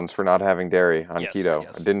 workarounds for not having dairy on yes, keto. I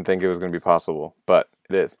yes. didn't think it was going to be possible, but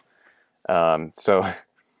it is. So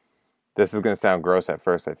this is going to sound gross at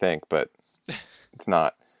first, I think, but it's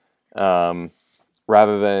not. Um,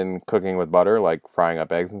 rather than cooking with butter, like frying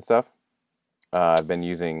up eggs and stuff, I've been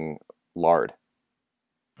using lard,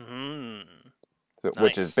 Mm,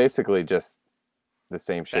 which is nice. basically just the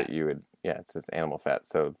same shit Fat. you would. Yeah, it's just animal fat.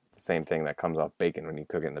 So the same thing that comes off bacon when you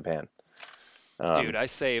cook it in the pan. Dude, Um, I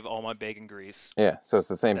save all my bacon grease. yeah, so it's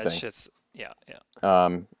the same That thing. shit's yeah, yeah.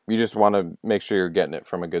 You just want to make sure you're getting it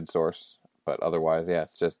from a good source, but otherwise, yeah,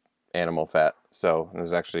 it's just animal fat. So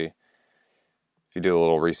there's actually, if you do a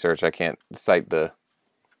little research, I can't cite the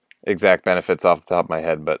exact benefits off the top of my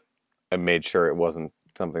head, but I made sure it wasn't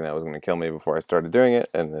something that was going to kill me before I started doing it,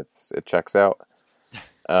 and it checks out.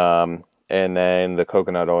 And then the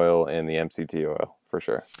coconut oil and the MCT oil for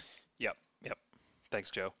sure. Yep, yep. Thanks,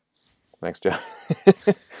 Joe. Thanks, Joe.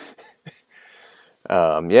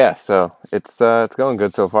 Yeah, so it's going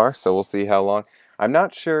good so far. So we'll see how long. I'm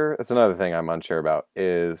not sure. That's another thing I'm unsure about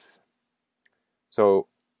is so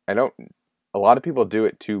I don't. A lot of people do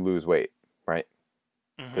it to lose weight, right?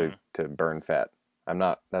 Hmm. To burn fat. I'm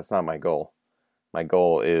not. That's not my goal. My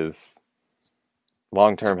goal is To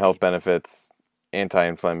long-term health be benefits,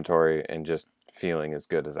 anti-inflammatory, and just feeling as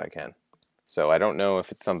good as I can. So I don't know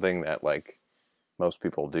if it's something that like most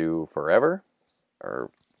people do forever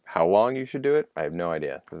or how long you should do it. I have no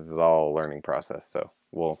idea. This is all a learning process. So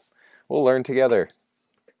we'll learn together,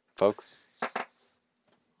 folks.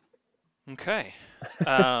 okay.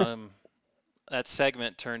 Um, that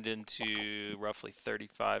segment turned into roughly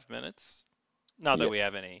 35 minutes. Not that Yeah. we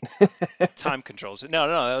have any time controls. No,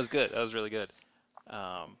 that was good. That was really good.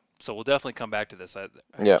 So we'll definitely come back to this. I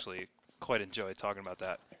Yeah. actually quite enjoyed talking about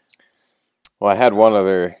that. Well, I had one Um,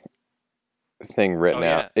 other thing oh written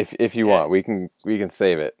out. yeah, If you yeah. want, we can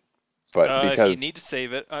save it. But If you need to because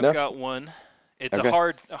save it, I've no, got one. It's okay, a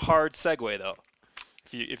hard segue though.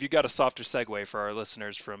 If you got a softer segue for our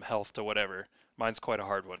listeners from health to whatever, mine's quite a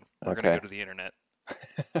hard one. We're gonna go okay. to the internet.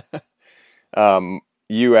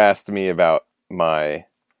 You asked me about my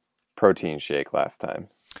protein shake last time.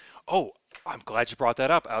 Oh, I'm glad you brought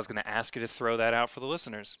that up. I was gonna ask you to throw that out for the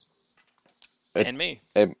listeners It, and me.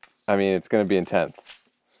 it I mean, it's going to be intense.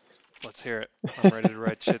 Let's hear it. I'm ready to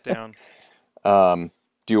write shit down.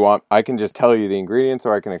 Do you want? I can just tell you the ingredients,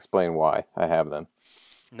 or I can explain why I have them.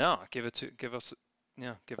 No, give us,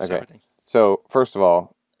 yeah, give us Okay. everything. So first of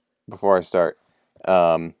all, before I start,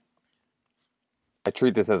 um, I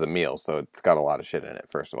treat this as a meal, so it's got a lot of shit in it.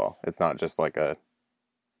 First of all, it's not just like a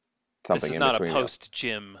This something is in not a between meal.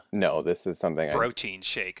 post-gym No, this is something I protein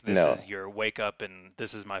shake. This no. is your wake up and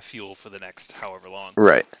this is my fuel for the next however long.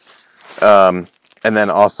 Right. Um, and then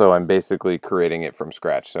also I'm basically creating it from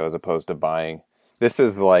scratch. So as opposed to buying, this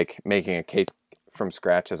is like making a cake from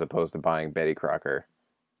scratch as opposed to buying Betty Crocker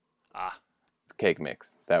Ah, cake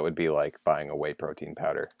mix. That would be like buying a whey protein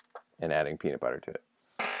powder and adding peanut butter to it.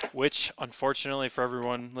 which unfortunately for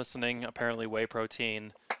everyone listening, apparently whey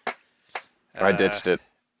protein. I Uh, ditched it.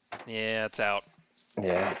 yeah, it's out.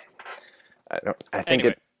 Yeah. I think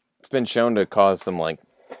Anyway, it's been shown to cause some like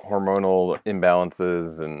hormonal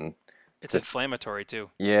imbalances and it's just inflammatory too.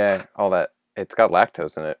 yeah, all that. It's got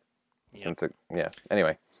lactose in it. Yep. Yeah.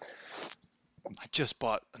 Anyway, I just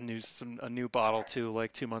bought a new bottle too,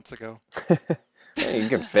 like 2 months ago. hey, you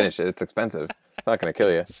can finish it. It's expensive. It's not gonna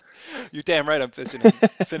kill you. You're damn right I'm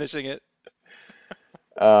finishing it.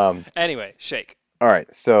 Anyway, shake. All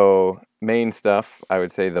right. So main stuff, I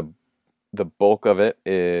would say the bulk of it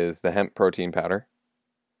is the hemp protein powder.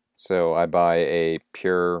 So I buy a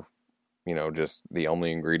pure, just the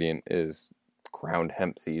only ingredient is ground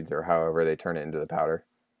hemp seeds or however they turn it into the powder.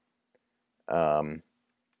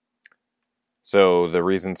 So the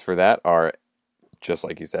reasons for that are just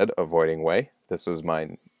like you said, avoiding whey. This was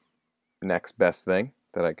my next best thing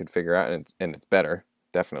that I could figure out, and it's better,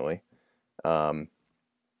 definitely. Um,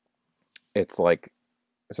 it's like,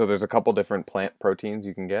 so there's a couple different plant proteins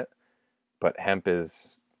you can get, but hemp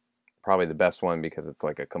is probably the best one because it's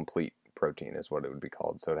like a complete protein is what it would be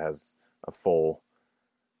called. So it has a full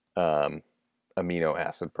amino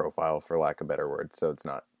acid profile, for lack of a better word. So it's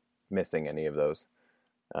not missing any of those.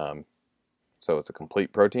 So it's a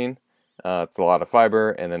complete protein. It's a lot of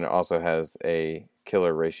fiber, and then it also has a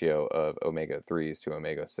killer ratio of omega-3s to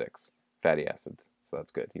omega-6 fatty acids. So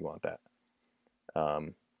that's good. You want that.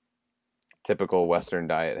 Typical Western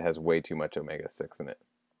diet has way too much omega-6 in it.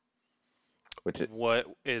 What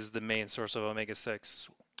is the main source of omega-6?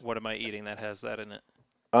 What am I eating that has that in it?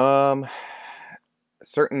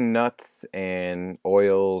 Certain nuts and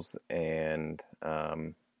oils and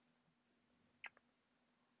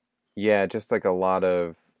yeah, just like a lot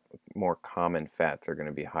of more common fats are going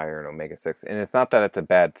to be higher in omega-6. And it's not that it's a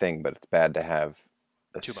bad thing, but it's bad to have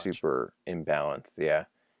a Too much. super imbalance. Yeah.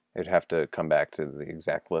 I'd have to come back to the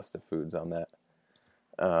exact list of foods on that.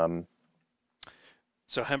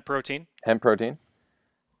 So hemp protein. Hemp protein.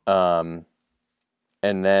 And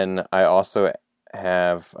then I also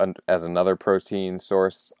have, as another protein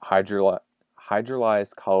source, hydrolyzed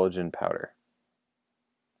collagen powder.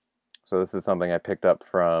 So this is something I picked up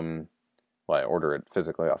from, well, I order it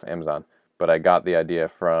physically off Amazon, but I got the idea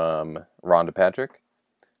from Rhonda Patrick.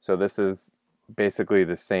 So this is basically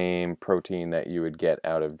the same protein that you would get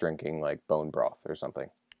out of drinking like bone broth or something.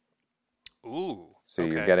 Ooh. So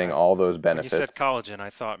Okay. you're getting all those benefits. When you said collagen, I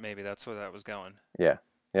thought maybe that's where that was going. Yeah.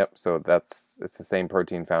 Yep. So it's the same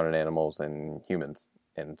protein found in animals and humans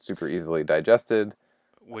and super easily digested.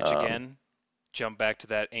 Which again, jump back to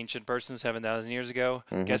that ancient person 7,000 years ago.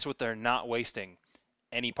 Mm-hmm. Guess what they're not wasting?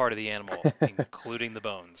 Any part of the animal, including the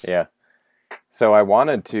bones. Yeah. So I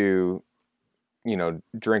wanted to,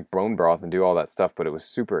 drink bone broth and do all that stuff, but it was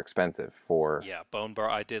super expensive for. Yeah, bone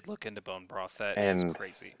broth. I did look into bone broth. That is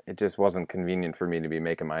crazy. It just wasn't convenient for me to be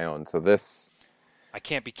making my own. So this. I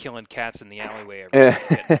can't be killing cats in the alleyway every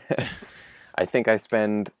day. I think I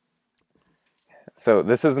spend. So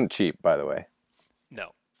this isn't cheap, by the way.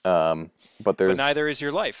 No. But neither is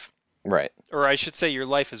your life. Right. Or I should say, your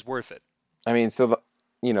life is worth it. I mean, so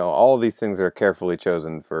all of these things are carefully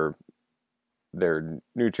chosen for their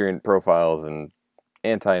nutrient profiles and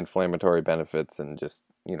anti-inflammatory benefits and just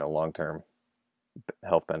long-term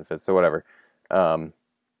health benefits. So whatever.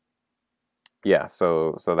 Yeah.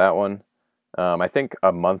 So that one. I think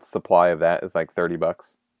a month's supply of that is like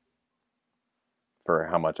 $30 for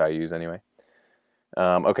how much I use anyway.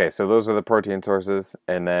 Okay, so those are the protein sources,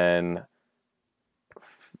 and then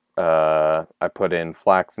I put in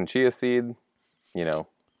flax and chia seed,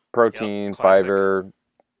 protein, Yep, classic. fiber,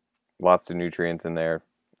 lots of nutrients in there,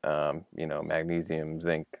 magnesium,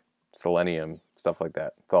 zinc, selenium, stuff like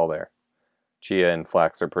that. It's all there. Chia and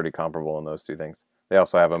flax are pretty comparable in those two things. They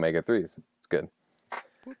also have omega-3s. It's good.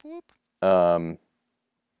 Whoop, whoop.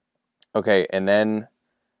 Okay, and then,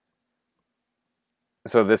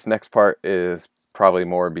 so this next part is probably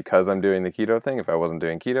more because I'm doing the keto thing. If I wasn't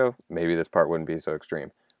doing keto, maybe this part wouldn't be so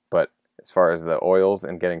extreme. But as far as the oils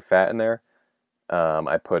and getting fat in there,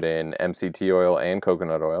 I put in MCT oil and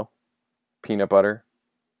coconut oil, peanut butter,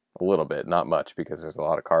 a little bit, not much because there's a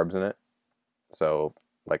lot of carbs in it. So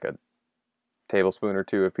like a tablespoon or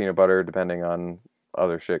two of peanut butter, depending on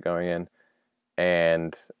other shit going in.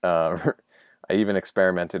 And I even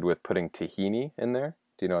experimented with putting tahini in there.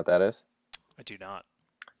 Do you know what that is? I do not.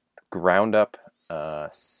 Ground up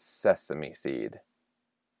sesame seed,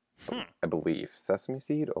 Hmm. I believe. Sesame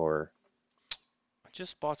seed or... I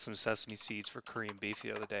just bought some sesame seeds for Korean beef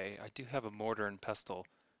the other day. I do have a mortar and pestle.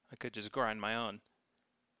 I could just grind my own.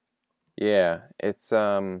 Yeah, it's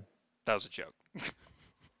That was a joke.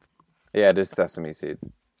 yeah, it is sesame seed.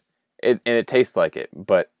 It tastes like it,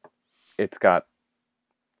 but it's got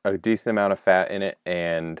a decent amount of fat in it,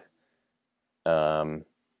 and at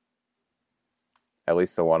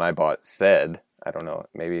least the one I bought said, I don't know,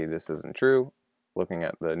 maybe this isn't true, looking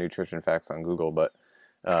at the nutrition facts on Google, but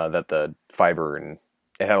that the fiber, and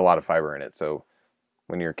it had a lot of fiber in it. So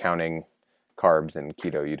when you're counting carbs in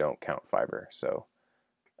keto, you don't count fiber. So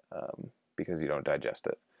because you don't digest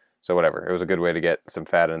it. So whatever, it was a good way to get some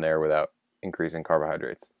fat in there without increasing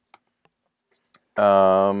carbohydrates.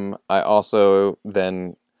 I also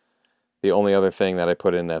then, the only other thing that I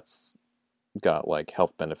put in that's got like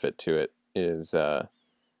health benefit to it is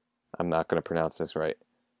I'm not going to pronounce this right.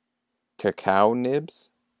 Cacao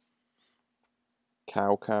nibs?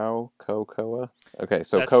 Cocoa. Okay,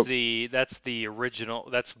 so that's the original.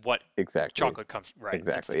 That's what exactly. chocolate comes right.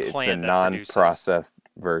 Exactly. It's the It's plant the that produces. non-processed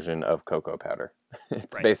version of cocoa powder.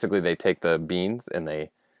 It's Right. basically they take the beans and I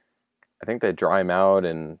think they dry them out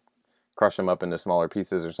and crush them up into smaller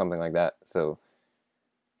pieces or something like that. So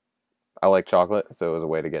I like chocolate, so it was a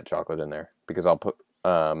way to get chocolate in there because I'll put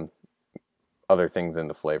other things in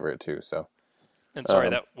to flavor it too. So And sorry,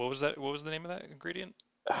 what was that? What was the name of that ingredient?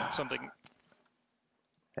 Something.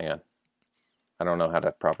 hang on, I don't know how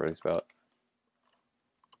to properly spell it.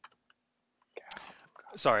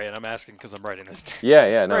 Sorry, and I'm asking because I'm writing this down.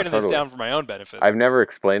 Yeah, no, writing totally. this down for my own benefit. I've never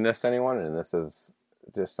explained this to anyone, and this is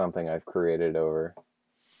just something I've created over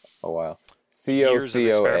a while. Years of COCOA.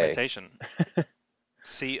 experimentation.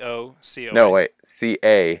 COCOA. No, wait.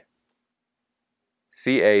 CACAO.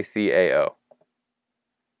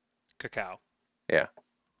 Cacao Yeah,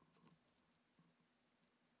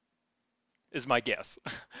 is my guess.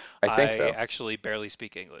 I think so. I actually barely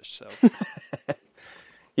speak English, so.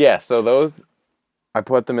 Yeah, so those, I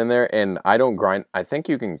put them in there, and I don't grind. I think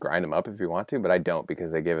you can grind them up if you want to, but I don't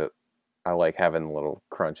because they give it, I like having a little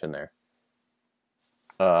crunch in there.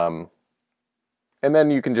 And then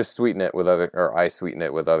you can just sweeten it with I sweeten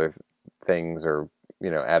it with other things, or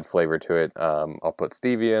add flavor to it. I'll put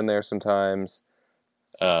stevia in there sometimes.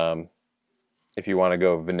 If you want to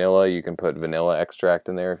go vanilla, you can put vanilla extract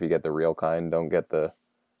in there if you get the real kind. Don't get the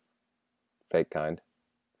fake kind.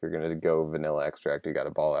 If you're going to go vanilla extract, you got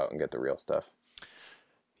to ball out and get the real stuff.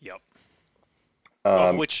 Yep.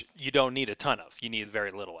 Of which you don't need a ton of. You need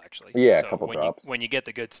very little, actually. Yeah, so a couple drops. When you get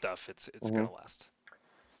the good stuff, it's going to last.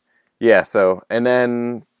 Yeah, so, and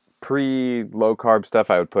then pre-low carb stuff,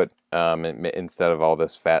 I would put, instead of all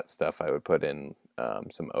this fat stuff, I would put in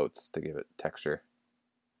some oats to give it texture.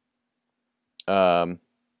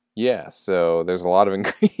 Yeah, so there's a lot of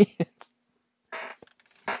ingredients.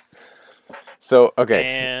 So, okay,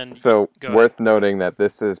 And so go worth ahead. noting that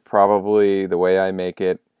this is probably the way I make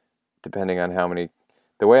it, depending on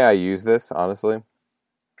the way I use this, honestly,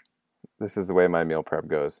 this is the way my meal prep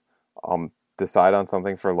goes. I'll decide on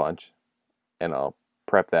something for lunch, and I'll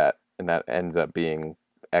prep that, and that ends up being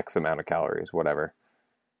X amount of calories, whatever.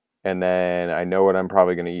 And then I know what I'm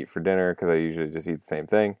probably going to eat for dinner because I usually just eat the same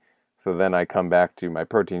thing. So then I come back to my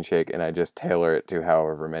protein shake and I just tailor it to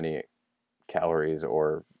however many calories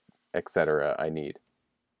or etc. I need.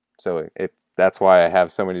 So that's why I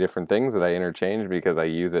have so many different things that I interchange, because I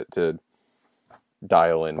use it to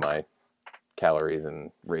dial in my calories and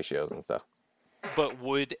ratios and stuff. But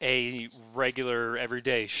would a regular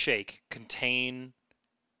everyday shake contain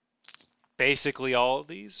basically all of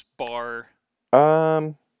these, bar?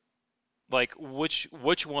 Like which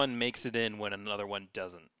one makes it in when another one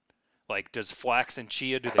doesn't? Like, does flax and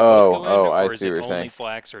chia, do they both go in, I or is see what it you're only saying.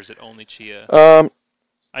 flax, or is it only chia?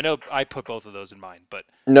 I know I put both of those in mine, but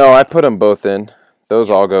no, I put them both in. Those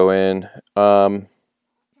all go in. I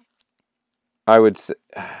would say,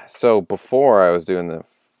 so before I was doing the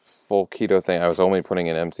full keto thing, I was only putting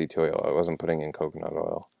in MCT oil. I wasn't putting in coconut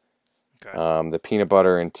oil. Okay. The peanut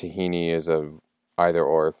butter and tahini is a either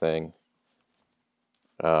or thing.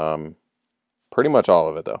 Pretty much all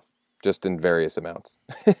of it though, just in various amounts.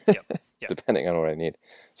 Yep. Depending on what I need.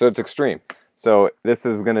 So it's extreme. So this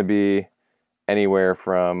is going to be anywhere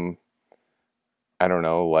from, I don't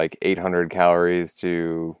know, like 800 calories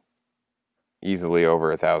to easily over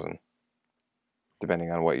 1,000,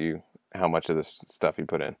 depending on how much of this stuff you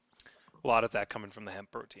put in. A lot of that coming from the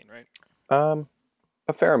hemp protein, right? Um,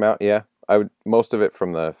 a fair amount, yeah. Most of it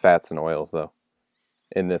from the fats and oils though,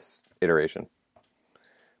 in this iteration.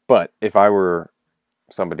 But if I were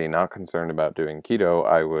somebody not concerned about doing keto,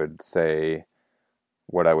 I would say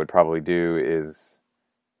what I would probably do is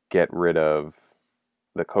get rid of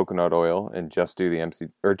the coconut oil and just do the MC,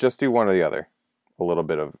 or just do one or the other. A little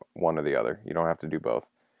bit of one or the other. You don't have to do both.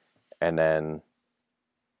 And then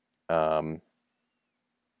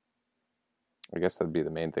I guess that'd be the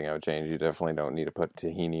main thing I would change. You definitely don't need to put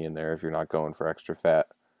tahini in there if you're not going for extra fat.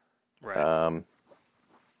 Right.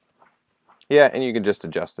 Yeah, and you can just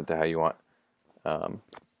adjust it to how you want.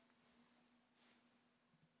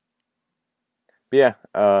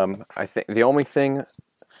 I think the only thing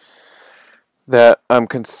that I'm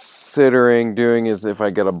considering doing is if I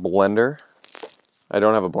get a blender. I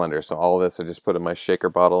don't have a blender, so all of this I just put in my shaker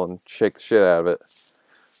bottle and shake the shit out of it.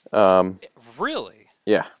 Really?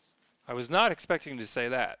 Yeah. I was not expecting to say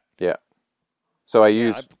that. Yeah. So I Yeah,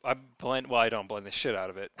 use. I blend. Well, I don't blend the shit out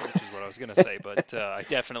of it, which is what I was gonna say. But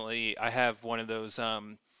I have one of those.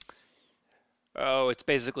 Oh, it's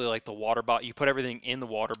basically like the water bottle. You put everything in the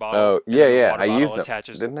water bottle, Oh and yeah, then the yeah. water I bottle used it.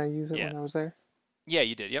 attaches. Didn't I use it Yeah, when I was there? yeah,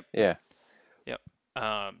 you did. Yep, Yeah. yep.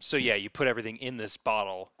 So yeah, you put everything in this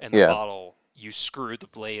bottle, and the Yeah. bottle, you screw the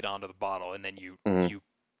blade onto the bottle, and then Hmm.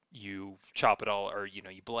 you chop it all, or you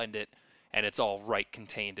blend it, and it's all right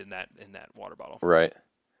contained in that water bottle. Right.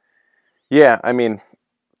 Yeah. I mean,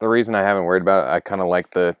 the reason I haven't worried about it, I kind of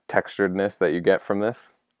like the texturedness that you get from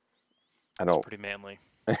this. I It's don't. pretty manly.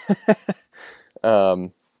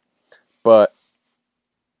 um, but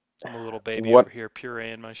I'm a little baby what over here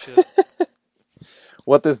pureeing my shit.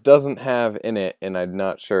 what this doesn't have in it, and I'm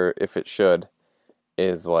not sure if it should,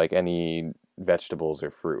 is like any vegetables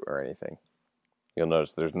or fruit or anything. You'll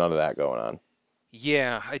notice there's none of that going on.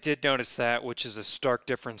 Yeah, I did notice that, which is a stark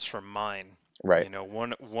difference from mine. Right.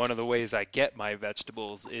 One of the ways I get my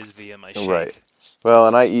vegetables is via my Right. shake. Well,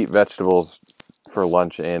 and I eat vegetables for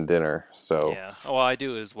lunch and dinner, so. Yeah, well, I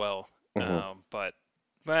do as well. Hmm. But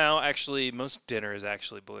well, actually, most dinners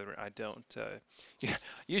actually, believe it or not, I don't.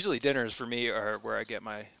 Usually dinners for me are where I get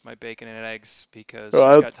my bacon and eggs because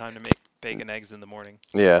who's Well, got time to make bacon and eggs in the morning?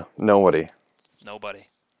 yeah, nobody. Nobody.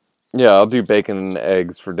 Yeah, I'll do bacon and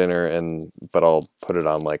eggs for dinner, but I'll put it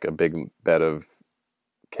on like a big bed of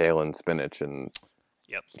kale and spinach and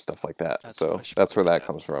Yep, stuff like that. that's what So I should that's probably where do that that.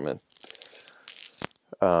 comes from.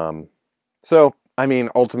 So I mean,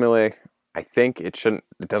 ultimately, I think it shouldn't.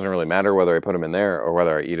 It doesn't really matter whether I put them in there or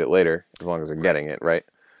whether I eat it later, as long as I'm Right. getting it right.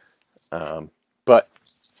 But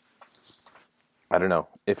I don't know.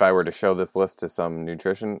 If I were to show this list to some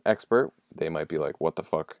nutrition expert, they might be like, "What the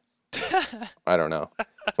fuck?" I don't know.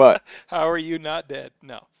 But How are you not dead?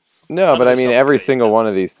 No. no, but I Until mean, someone every tell you single no. one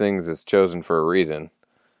of these things is chosen for a reason.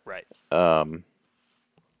 Right. Um,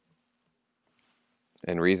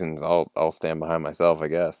 and reasons I'll stand behind myself, I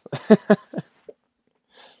guess.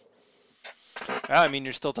 I mean,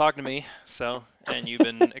 you're still talking to me, and you've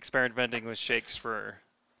been experimenting with shakes for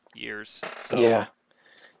years, so Yeah.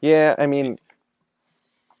 Yeah, I if you, mean,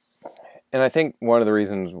 and I think one of the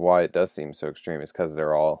reasons why it does seem so extreme is because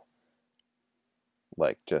they're all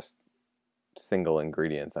like just single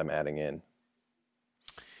ingredients I'm adding in.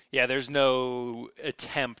 yeah, there's no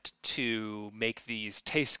attempt to make these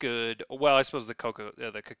taste good. Well, I suppose the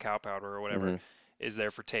cacao powder or whatever Hmm. is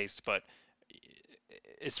there for taste, but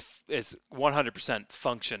it's 100%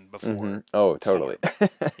 function Hmm. before Oh, totally.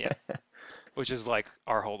 form. Yeah, which is like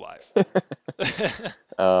our whole life.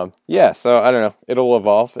 Yeah, so I don't know. It'll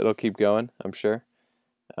evolve. It'll keep going, I'm sure.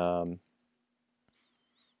 Um,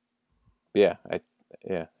 yeah, I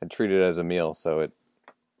treat it as a meal, so it.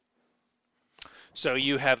 So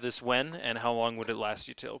you have this when, and how long would it last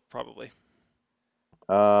you till? Probably.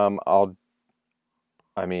 I'll.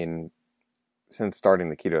 I mean, since starting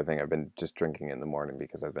the keto thing, I've been just drinking in the morning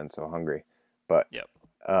because I've been so hungry. But Yep.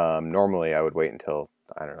 normally I would wait until,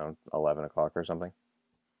 I don't know, 11 o'clock or something.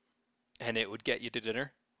 And it would get you to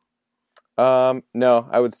dinner? No,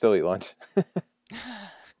 I would still eat lunch.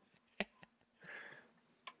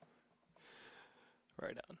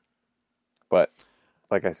 Right on. But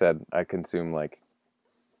like I said, I consume like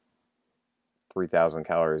 3,000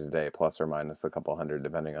 calories a day, plus or minus a couple hundred,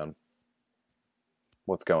 depending on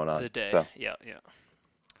what's going on. The day. So, Yeah, yeah.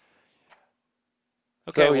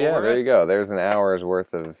 Okay, so well yeah, we're there at you go. There's an hour's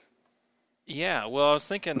worth of. yeah, well I was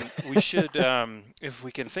thinking we should if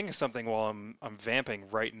we can think of something while I'm vamping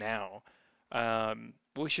right now.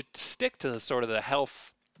 We should stick to the sort of the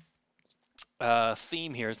health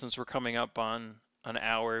theme here since we're coming up on an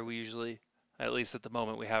hour. We usually, at least at the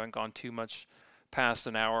moment, we haven't gone too much past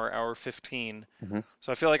an hour, hour 15. Hmm.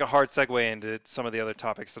 So I feel like a hard segue into some of the other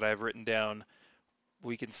topics that I've written down.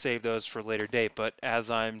 We can save those for a later date, but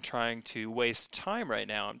as I'm trying to waste time right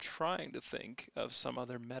now, I'm trying to think of some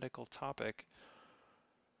other medical topic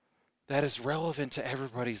that is relevant to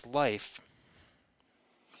everybody's life.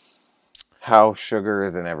 How sugar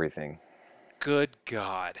is in everything. Good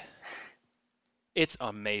God. It's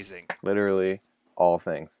amazing. Literally all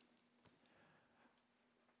things.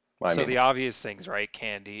 Well, I So mean, the obvious things, right?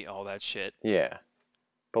 Candy, all that shit. yeah.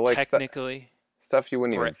 But like Technically, stuff you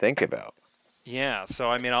wouldn't for even think about. yeah. So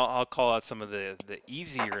I mean, I'll call out some of the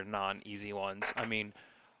easier non-easy ones. I mean,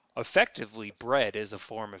 effectively, bread is a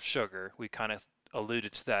form of sugar. We kind of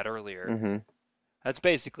alluded to that earlier. Hmm. That's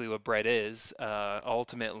basically what bread is.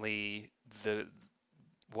 Ultimately, the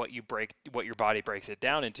what your body breaks it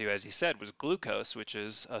down into, as you said, was glucose, which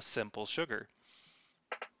is a simple sugar.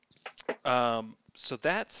 So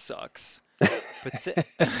that sucks. But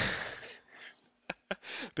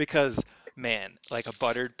because man, like a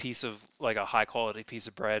buttered piece of like a high quality piece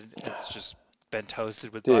of bread that's just been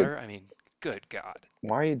toasted with Dude, butter. I mean, good God.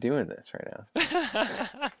 why are you doing this right now?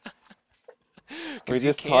 We Because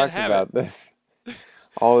you just can't talked have it. about this,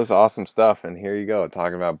 all this awesome stuff, and here you go,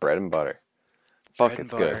 talking about bread and butter. Fuck, Bread and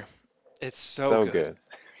it's good. butter. It's so So good. good.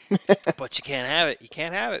 But you can't have it. You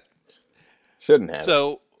can't have it. Shouldn't have it.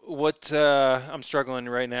 So what I'm struggling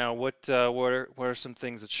right now. What are some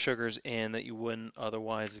things that sugar's in that you wouldn't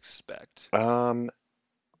otherwise expect?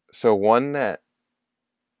 So one that,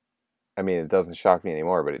 I mean, it doesn't shock me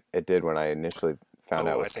anymore, but it did when I initially found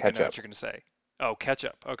out Oh, I was think I know what ketchup. you're gonna say. Oh,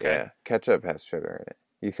 ketchup. Okay. Yeah, ketchup has sugar in it.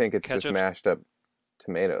 You think it's just Ketchup's mashed up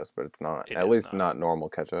tomatoes, but it's not. it At is least not. not normal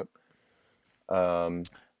ketchup. Um,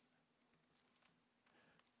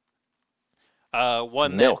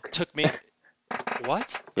 One that Milk. took me.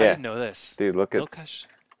 What? I Yeah, didn't know this. dude, look at Milk has.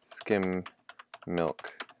 skim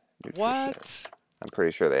milk nutrition. What? I'm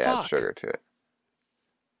pretty sure they add Fuck. sugar to it.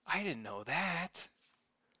 I didn't know that.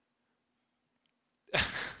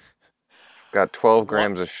 Got 12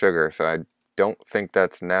 What? grams of sugar, so I don't think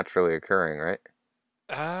that's naturally occurring, right?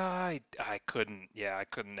 I couldn't. Yeah, I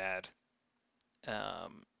couldn't add.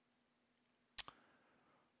 Um,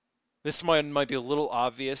 this one might be a little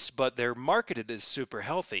obvious, but they're marketed as super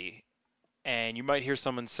healthy, and you might hear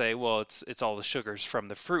someone say, "Well, it's all the sugars from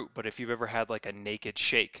the fruit." But if you've ever had like a Naked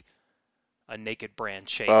shake, a Naked brand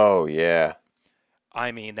shake, Oh, yeah.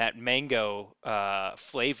 I mean that mango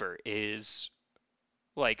flavor is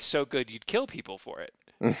like so good you'd kill people for it.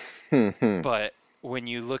 But when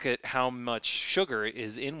you look at how much sugar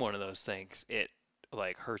is in one of those things, it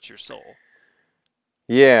like hurts your soul.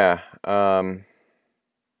 Yeah.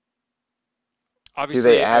 Do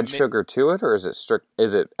they Obviously, add sugar to it, or is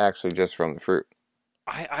it actually just from the fruit?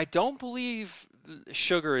 I don't believe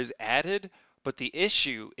sugar is added, but the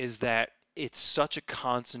issue is that it's such a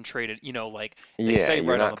concentrated, like they Yeah, say you're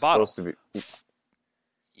right on the not supposed bottle, to be. f-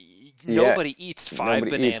 Yeah, nobody eats five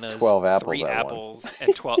nobody eats bananas, 12 apples three at once. apples,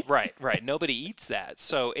 and 12. Right, right. Nobody eats that.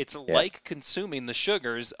 So it's Yeah, like consuming the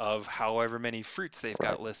sugars of however many fruits they've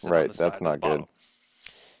right, got listed on right. the That's side of the not good. bottle.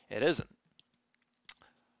 It isn't.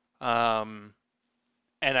 Um,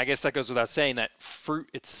 and I guess that goes without saying that fruit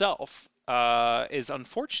itself is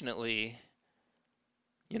unfortunately,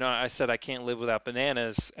 I said I can't live without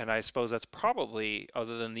bananas, and I suppose that's probably,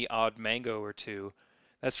 other than the odd mango or two,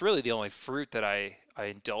 that's really the only fruit that I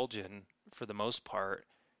indulge in for the most part.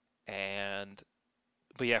 And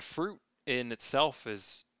but yeah, fruit in itself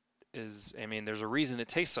is I mean, there's a reason it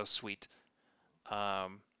tastes so sweet.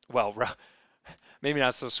 Well, maybe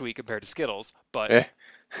not so sweet compared to Skittles, but Eh,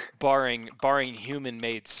 barring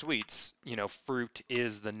human-made sweets, fruit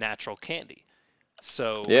is the natural candy.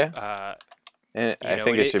 So, yeah, and I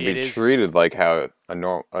think it should it be is, treated like how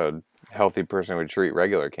a healthy person would treat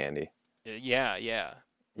regular candy. yeah, yeah,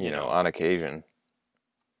 On occasion.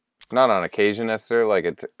 Not on occasion necessarily, like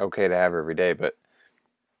it's okay to have every day, but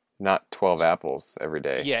not 12 apples every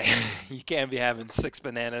day. yeah, you can't be having six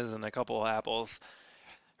bananas and a couple of apples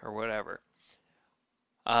or whatever.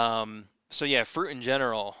 So yeah, fruit in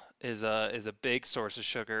general is a big source of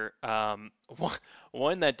sugar.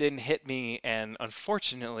 One that didn't hit me, and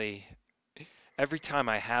unfortunately, every time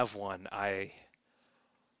I have one, I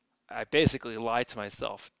basically lie to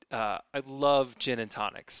myself. I love gin and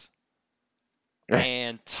tonics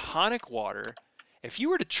and tonic water. If you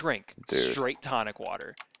were to drink Dude, straight tonic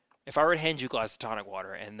water, if I were to hand you a glass of tonic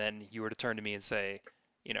water and then you were to turn to me and say,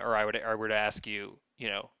 or I were to ask you,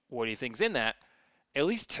 what do you think's in that? At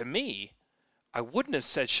least to me, I wouldn't have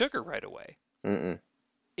said sugar right away. Mm-mm.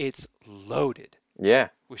 It's loaded Yeah.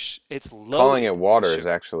 it's Calling loaded it with water is sugar.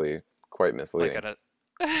 actually quite Like misleading.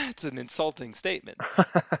 it's an insulting statement.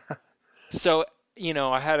 So,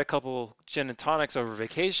 I had a couple gin and tonics over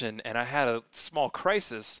vacation, and I had a small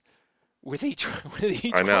crisis with each with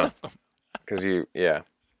each I one know. of them. Because yeah.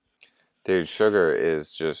 Dude, sugar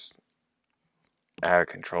is just out of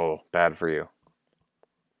control. Bad for you.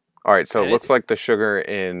 All right, so it And looks like the sugar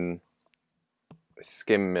in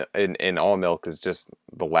in all milk is just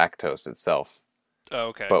the lactose itself. oh,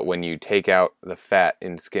 okay. But when you take out the fat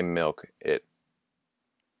in skim milk, it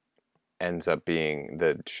ends up being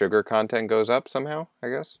the sugar content goes up somehow, I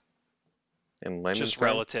guess, in layman's Just term.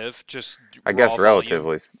 relative, just I raw guess volume.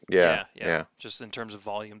 relatively, yeah, Yeah, yeah. yeah. Just in terms of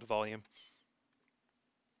volume to volume.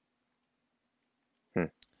 Hmm.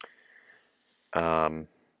 Um,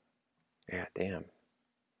 yeah, damn.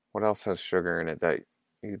 What else has sugar in it that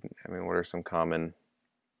I mean, what are some common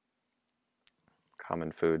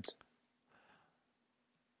foods?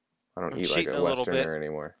 I don't I'm eat like cheating a a little bit. Westerner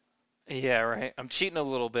anymore. Yeah, right. I'm cheating a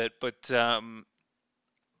little bit, but oh,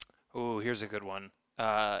 here's a good one.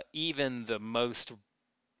 Even the most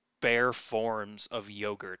bare forms of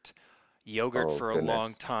yogurt. Yogurt Oh for a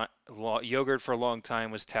long goodness. time, yogurt for a long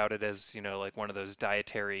time was touted as, like one of those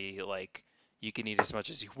dietary like you can eat as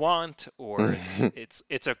much as you want, or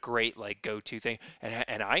it's a great like go-to thing.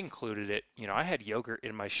 And I included it. I had yogurt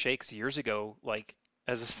in my shakes years ago, like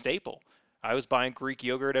as a staple. I was buying Greek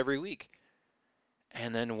yogurt every week.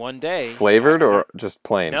 And then one day, Flavored I or don't, just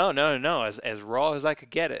plain? no, as raw as I could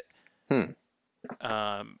get it. Hmm.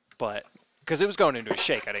 But because it was going into a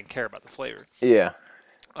shake, I didn't care about the flavor. Yeah.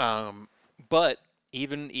 But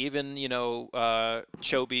even Chobe,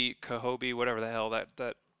 Kohobi, whatever the hell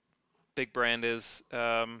that big brand is,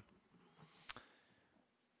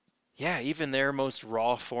 yeah, even their most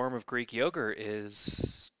raw form of Greek yogurt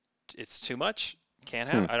it's too much. Can't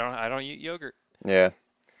have. Hmm. I don't eat yogurt. Yeah.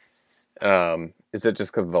 Is it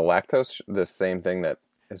just because of the lactose, the same thing that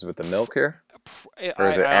is with the milk here? Or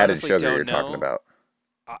is it I added honestly sugar you're don't talking know. about?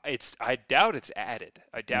 I doubt it's added.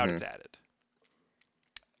 I doubt Hmm. it's added.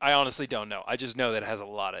 I honestly don't know. I just know that it has a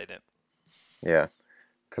lot in it. Yeah.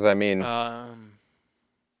 Because I mean, Um,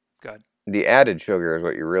 God, the added sugar is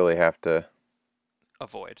what you really have to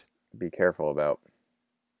avoid. be careful about.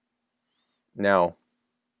 Now,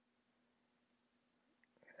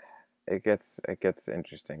 it gets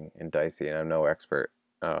interesting and dicey, and I'm no expert.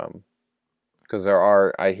 Because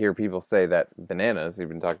I hear people say that bananas, you've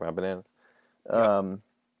been talking about bananas, Yep, um,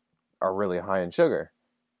 are really high in sugar,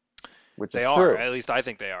 which is they are. true, At least I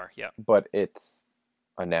think they are. Yep, but it's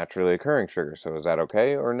a naturally occurring sugar. So is that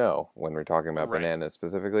okay or no? When we're talking about right. bananas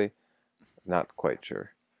specifically, not quite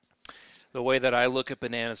sure. The way that I look at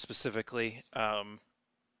bananas specifically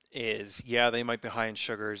is, yeah, they might be high in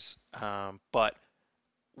sugars, but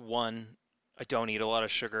one, I don't eat a lot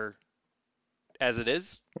of sugar as it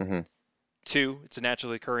is. Hmm. Two, it's a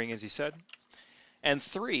naturally occurring, as you said. And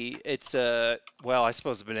three, it's well, I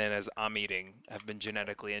suppose the bananas I'm eating have been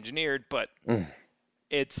genetically engineered, but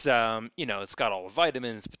it's it's got all the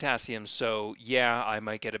vitamins, potassium, so yeah, I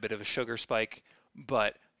might get a bit of a sugar spike,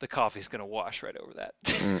 but the coffee's gonna wash right over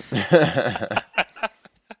that.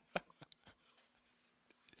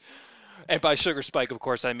 And by sugar spike, of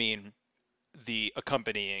course, I mean the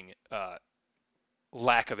accompanying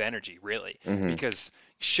lack of energy, really, Hmm. because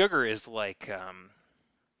sugar is like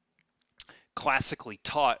classically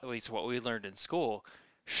taught, at least what we learned in school.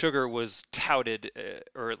 Sugar was touted,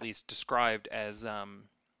 or at least described as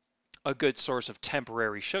a good source of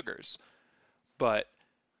temporary sugars. But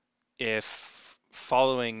if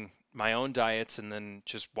following my own diets and then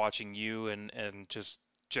just watching you and just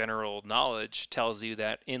general knowledge tells you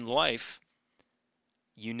that in life,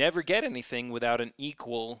 you never get anything without an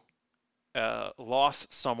equal loss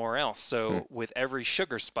somewhere else. So with every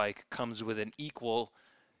sugar spike comes with an equal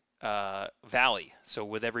valley. So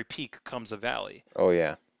with every peak comes a valley. Oh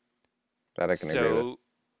yeah, that I can agree with. So,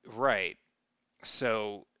 right.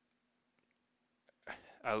 So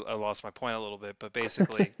I lost my point a little bit, but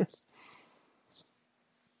basically,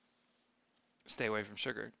 stay away from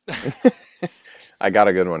sugar. I got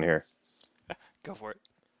a good one here. Go for it.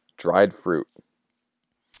 Dried fruit.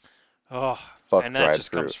 Oh, Fuck and that dried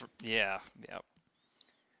just comes fruit. from, yeah, yeah.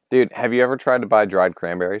 Dude, have you ever tried to buy dried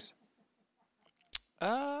cranberries?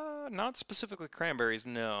 Not specifically cranberries,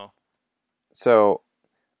 no. So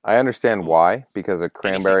I understand Ooh, why, because a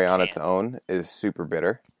anything cranberry on its canned. own is super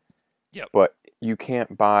bitter, Yep. but you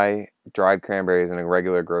can't buy dried cranberries in a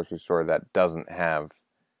regular grocery store that doesn't have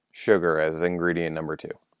sugar as ingredient number two.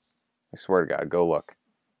 I swear to God, go look.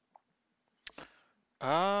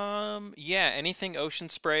 Yeah, anything Ocean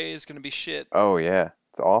Spray is gonna be shit Oh yeah,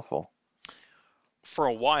 it's awful. for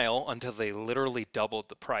a while until they literally doubled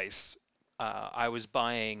the price. I was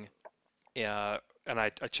buying, and I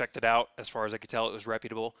checked it out. As far as I could tell, it was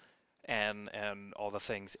reputable, and all the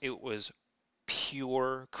things. It was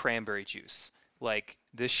pure cranberry juice. Like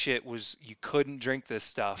this shit was, you couldn't drink this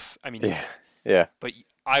stuff. I mean, you Yeah, could, yeah. but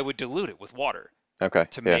I would dilute it with water Okay,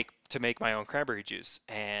 to yeah, make my own cranberry juice,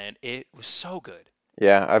 and it was so good.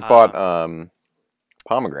 yeah. I've bought Um,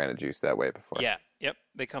 pomegranate juice that way before. yeah, yep.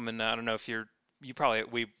 They come in. I don't know if you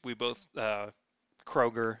probably we both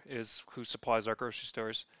Kroger is who supplies our grocery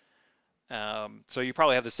stores. So you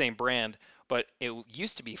probably have the same brand, but it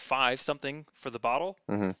used to be five something for the bottle.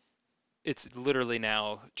 Hmm. It's literally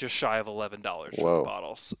now just shy of $11 for the Whoa,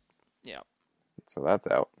 bottles. Yeah, so that's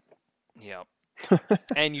out. yeah.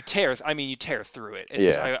 And you tear through it.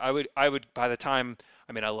 It's Yeah, I would by the time,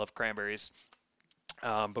 I mean I love cranberries,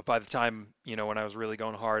 but by the time, when I was really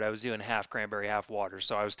going hard, I was doing half cranberry, half water,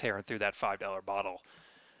 so I was tearing through that $5 bottle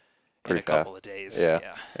in pretty a couple fast. of days. Yeah,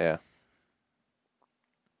 Yeah. yeah.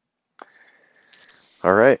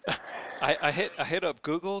 All right. I hit up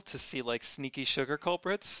Google to see like sneaky sugar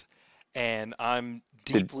culprits, and I'm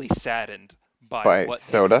Did deeply saddened by By what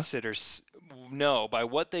they soda? consider no, by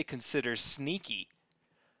what they consider sneaky.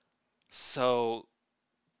 So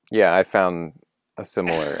Yeah, I found a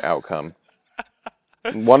similar outcome.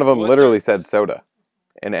 One of them what they're literally said soda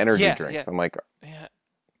and energy yeah, yeah, drinks. I'm like, yeah.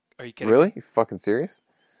 Are you kidding really? me? You fucking serious?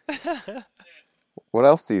 What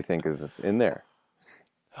else do you think is this in there?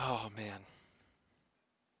 Oh man.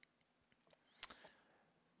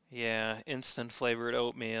 Yeah, instant flavored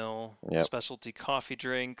oatmeal, Yep. specialty coffee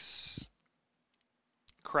drinks,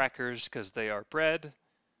 crackers because they are bread.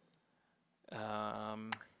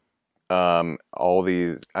 Um, All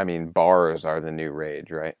these, I mean, bars are the new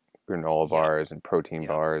rage, right? Granola yep, bars and protein yep,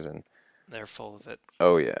 bars and they're full of it.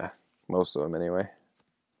 oh yeah, most of them anyway.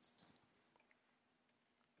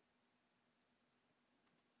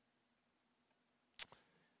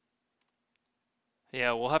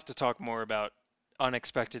 Yeah, we'll have to talk more about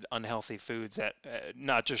unexpected unhealthy foods at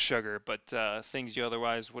not just sugar, but things you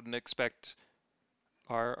otherwise wouldn't expect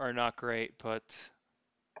are not great. But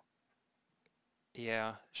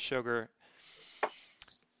yeah, sugar.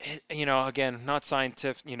 Again, not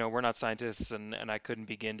scientific. We're not scientists, and I couldn't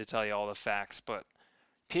begin to tell you all the facts. But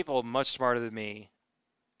people much smarter than me,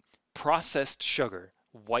 processed sugar,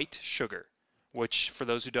 white sugar, which for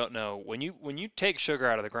those who don't know, when you take sugar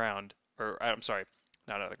out of the ground, or I'm sorry,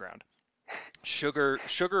 not out of the ground, sugar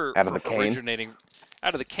Out of the for cane? originating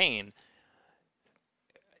out of the cane,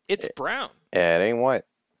 it's It, brown. yeah, it ain't white.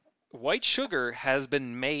 White sugar has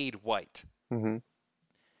been made white, Hmm.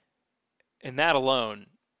 and that alone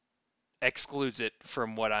excludes it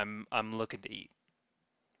from what I'm looking to eat.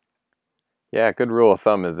 Yeah, good rule of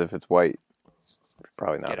thumb is if it's white, should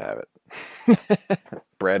probably not Get out. have it.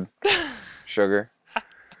 Bread, sugar.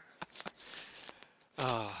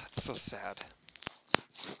 Oh, it's so sad.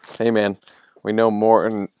 Hey man, we know more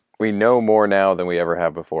and we know more now than we ever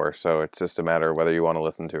have before, so it's just a matter of whether you want to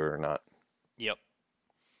listen to it or not. Yep.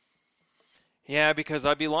 Yeah, because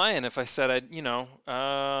I'd be lying if I said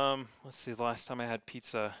let's see, the last time I had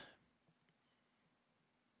pizza,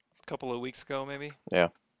 a couple of weeks ago, maybe. Yeah,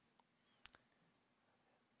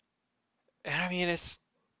 And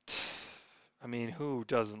I mean, who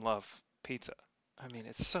doesn't love pizza? I mean,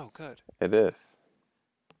 it's so good. it is.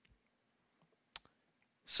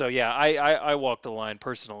 So yeah, I walk the line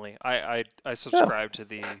personally. I Yeah, subscribe to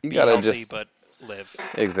the you be gotta healthy just but live.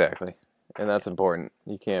 exactly, and that's important.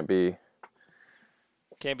 You can't be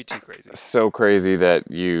Can't be too crazy. so crazy that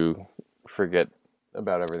you forget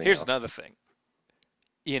about everything Here's else. another thing.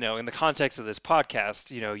 In the context of this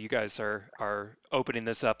podcast, you guys are opening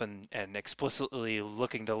this up and explicitly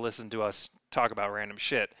looking to listen to us talk about random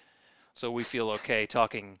shit. So we feel okay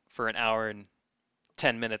talking for an hour and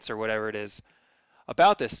 10 minutes or whatever it is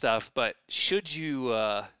about this stuff. But should you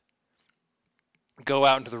go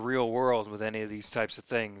out into the real world with any of these types of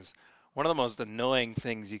things, one of the most annoying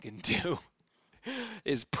things you can do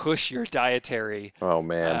is push your dietary. Oh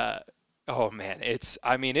man, Uh, oh man,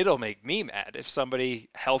 it'll make me mad if somebody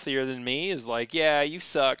healthier than me is like, yeah, you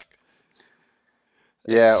suck.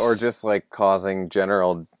 yeah, or It's, just like causing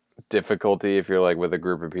general difficulty if you're like with a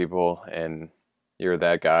group of people and you're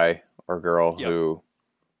that guy or girl yep. who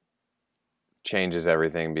changes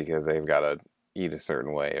everything because they've got to eat a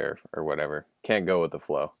certain way or whatever. Can't go with the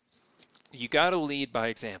flow. You got to lead by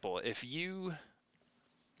example. If you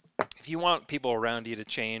want people around you to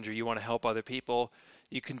change or you want to help other people,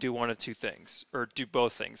 you can do one of two things, or do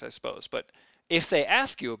both things, I suppose. But if they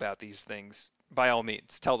ask you about these things, by all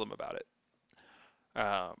means, tell them about it.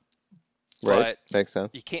 Um, Right. but Makes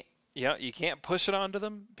sense. you can't, you can't push it onto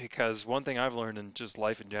them because one thing I've learned in just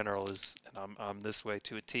life in general is, and I'm this way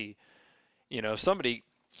to a T. If somebody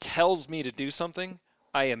tells me to do something,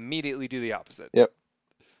 I immediately do the opposite. Yep.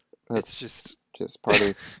 It's That's just, part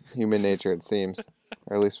of human nature, it seems,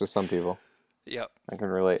 or at least with some people. yep. I can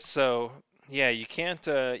relate. So yeah, you can't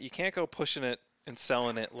go pushing it and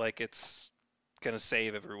selling it like it's gonna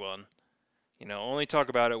save everyone. Only talk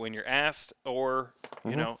about it when you're asked, or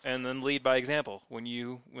Hmm. and then lead by example. When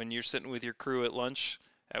you're sitting with your crew at lunch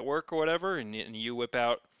at work or whatever, and you whip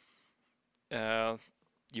out uh,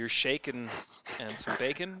 your shake and some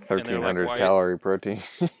bacon, and they're like, 1,300 "Why?" calorie protein.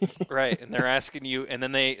 Right, and they're asking you, and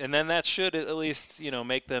then that should at least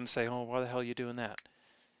make them say, "Oh, why the hell are you doing that?"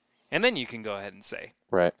 And then you can go ahead and say,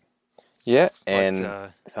 Right. Yeah, but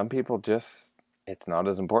and some people just, it's not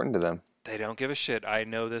as important to them. they don't give a shit. I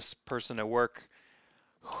know this person at work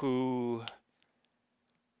who,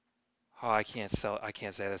 oh, I can't say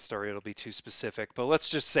that story. It'll be too specific. But let's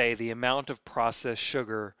just say the amount of processed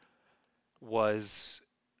sugar was,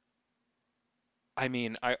 I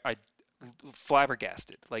mean, I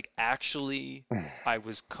flabbergasted. Like actually, I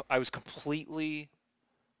was completely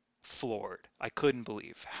floored. I couldn't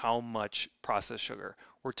believe how much processed sugar.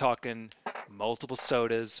 We're talking multiple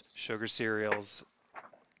sodas, sugar cereals,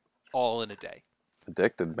 all in a day.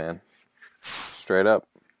 Addicted, man. Straight up.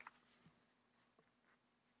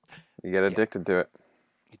 You get Yeah, addicted to it.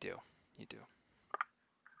 you do. You do.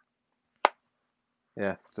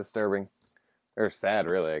 Yeah, it's disturbing. Or sad,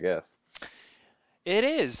 really, I guess. It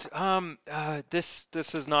is. This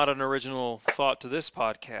is not an original thought to this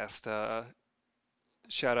podcast.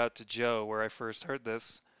 Shout out to Joe, where I first heard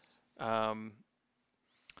this. Um,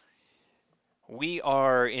 we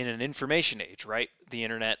are in an information age, right? The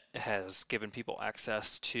internet has given people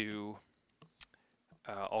access to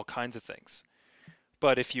all kinds of things.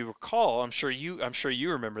 But if you recall, I'm sure you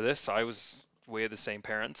remember this. We had the same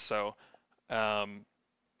parents, so um,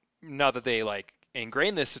 not that they like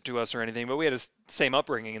ingrained this to us or anything, but we had the same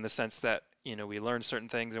upbringing in the sense that we learned certain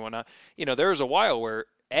things and whatnot. There was a while where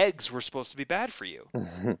eggs were supposed to be bad for you.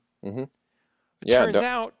 Hmm. It Yeah, turns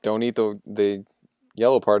out, don't eat the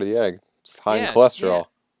yellow part of the egg. It's high in yeah, yeah, cholesterol.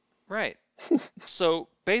 right. So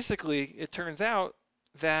basically, it turns out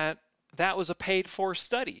that that was a paid for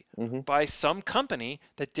study Hmm. by some company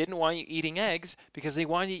that didn't want you eating eggs because they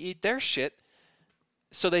wanted you to eat their shit.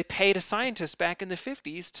 So they paid a scientist back in the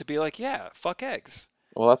 50s to be like, yeah, fuck eggs.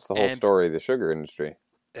 Well, that's the whole And story of the sugar industry.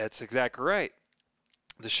 that's exactly right.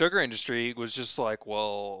 The sugar industry was just like,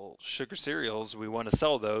 well, sugar cereals, we want to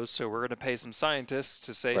sell those, so we're going to pay some scientists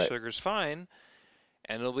to say Right. sugar's fine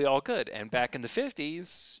and it'll be all good. And back in the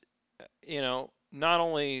 50s, not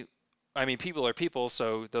only, I mean, people are people,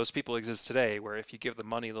 so those people exist today where if you give them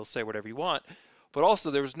money, they'll say whatever you want. But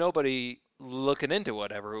also, there was nobody looking into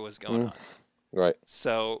whatever was going Mm, on. right.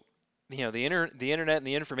 So, the internet and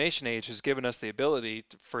the information age has given us the ability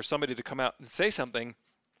for somebody to come out and say something,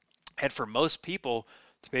 and for most people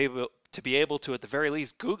to be able to at the very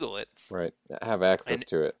least Google it. Right. Have access And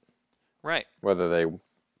to it. right, Whether they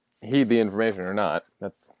heed the information or not,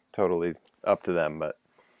 that's totally up to them. But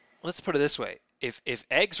let's put it this way: if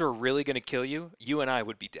eggs were really going to kill you, you and I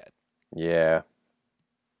would be dead. yeah,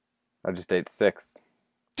 I just ate 6.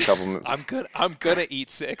 Couple. I'm gonna eat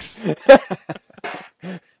 6.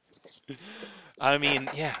 I mean,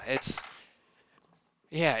 it's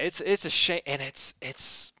a shame, and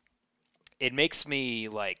it makes me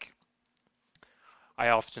like, I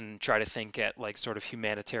often try to think at like sort of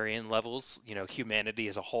humanitarian levels, humanity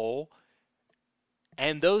as a whole.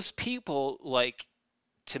 And those people, like,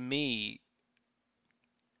 to me,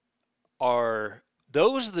 are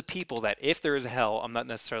those are the people that if there is a hell, I'm not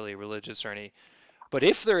necessarily religious or any, but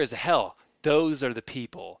if there is a hell, those are the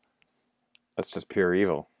people. That's just pure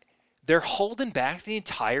evil. They're holding back the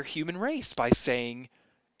entire human race by saying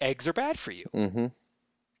eggs are bad for you. Mm-hmm.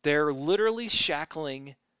 They're literally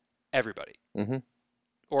shackling everybody. Mm-hmm.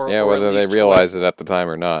 Or Yeah, or at whether they least realize it at the time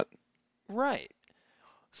or not. right.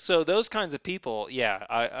 So those kinds of people, yeah,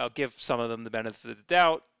 I'll give some of them the benefit of the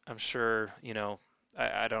doubt. I'm sure,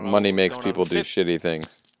 I don't know Money what was makes going on people with do 50. shitty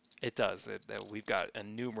things. It does. We've got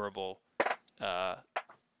innumerable uh,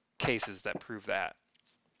 cases that prove that.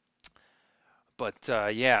 But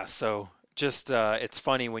yeah, so just it's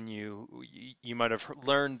funny when you might have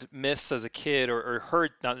learned myths as a kid, or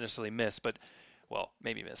heard, not necessarily myths, but well,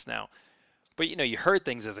 maybe myths now. But you heard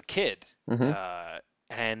things as a kid, Mm-hmm. uh,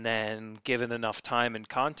 and then given enough time and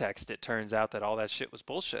context, it turns out that all that shit was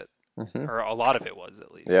bullshit, Mm-hmm. or a lot of it was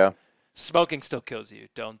at least. Yeah. Smoking still kills you.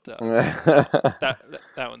 Don't Yeah. that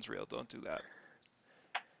that one's real. Don't do that.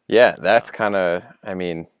 Yeah, Uh, that's kind of, I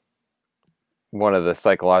mean, one of the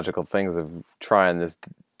psychological things of trying this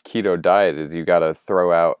keto diet is you got to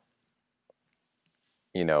throw out,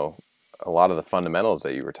 you know, a lot of the fundamentals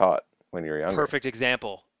that you were taught when you were younger. Perfect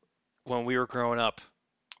example. When we were growing up,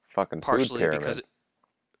 Fucking food partially pyramid. because,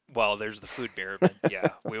 well, there's the food pyramid. Yeah,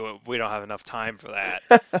 we don't have enough time for that.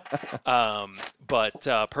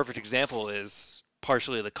 But perfect example is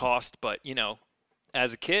partially the cost. But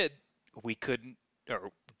as a kid, we couldn't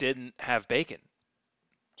or didn't have bacon.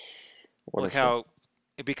 What a Look shit. how,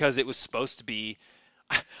 because it was supposed to be.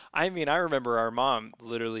 I mean, I remember our mom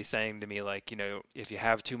literally saying to me, like, if you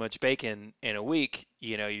have too much bacon in a week,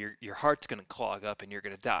 your heart's gonna clog up and you're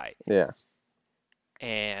gonna die. Yeah,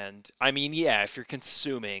 And I mean, yeah, if you're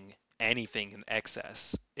consuming anything in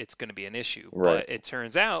excess, it's gonna be an issue. right. But it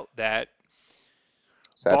turns out that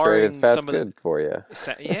Saturated barring fat's some of the good for you.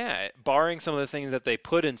 yeah, barring some of the things that they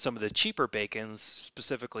put in some of the cheaper bacons,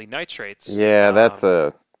 specifically nitrates, Yeah, that's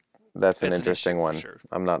an it's an issue interesting for one. sure.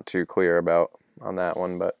 I'm not too clear about on that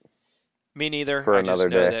one, but Me neither. for I just another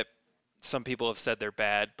know day. that some people have said they're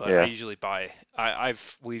bad, but I Yeah. usually buy.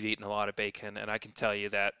 We've eaten a lot of bacon, and I can tell you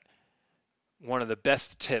that one of the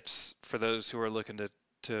best tips for those who are looking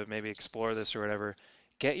to maybe explore this or whatever,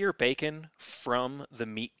 get your bacon from the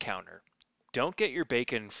meat counter. Don't get your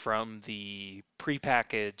bacon from the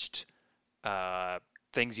prepackaged uh,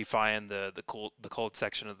 things you find in the cold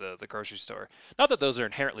section of the grocery store. Not that those are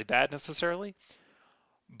inherently bad necessarily,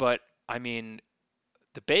 but I mean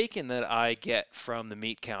the bacon that I get from the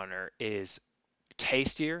meat counter is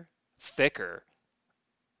tastier, thicker,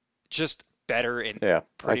 just better in Yeah, I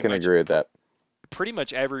pretty can much agree with that. pretty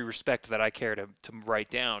much every respect that I care to write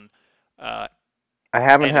down. Uh, I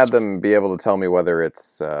haven't and had it's them be able to tell me whether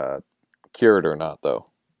it's cured or not, though.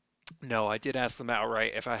 no, I did ask them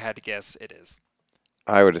outright. If I had to guess, it is.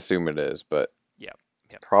 I would assume it is, but Yep,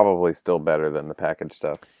 yep, probably still better than the packaged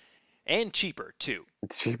stuff. and cheaper too,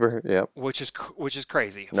 It's cheaper. Yep. which is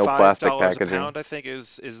crazy. No five plastic dollars a packaging. pound, I think,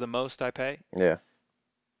 is the most I pay. Yeah.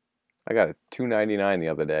 I got a $2.99 the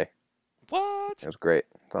other day. It What? was great.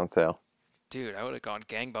 It's on sale. Dude, I would have gone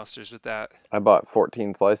gangbusters with that. I bought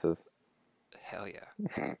 14 slices. Hell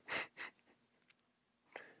yeah.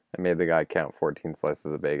 I made the guy count 14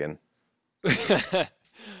 slices of bacon.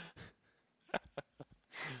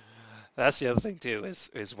 That's the other thing too,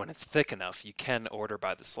 is when it's thick enough, you can order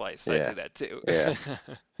by the slice. I Yeah. do that too. Yeah.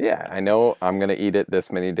 Yeah, I know I'm going to eat it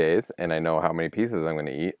this many days, and I know how many pieces I'm going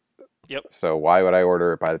to eat. Yep, So why would I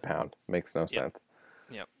order it by the pound? Makes no yep, sense.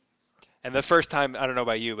 yep. And the first time, I don't know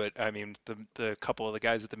about you, but I mean, the couple of the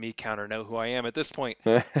guys at the meat counter know who I am at this point.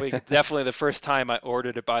 But definitely the first time I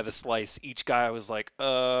ordered it by the slice, each guy was like,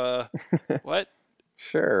 what?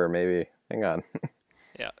 Sure, maybe. Hang on.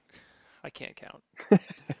 Yeah, I can't count.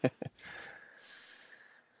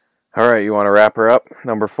 All right, you want to wrap her up?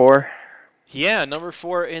 Number 4? Yeah, number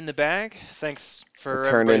 4 in the bag. Thanks It for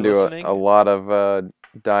turned everybody into listening. a lot of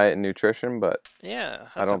diet and nutrition, but Yeah,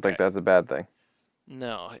 I that's don't okay. think that's a bad thing.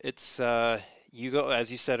 No, it's you go, as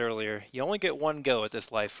you said earlier, you only get one go at this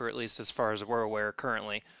life, or at least as far as we're aware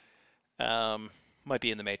currently. Um, might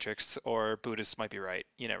be in the Matrix, or Buddhists might be right.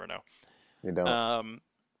 You never know. You don't. Um,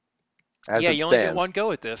 As yeah, it you only get stands. one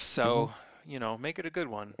go at this, Hmm. so make it a good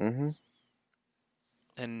one. Hmm.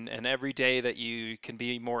 And every day that you can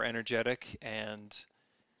be more energetic and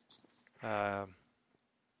uh,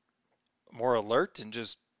 more alert and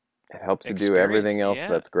just It helps you do experience, everything else yeah,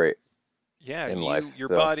 that's great yeah, in life. your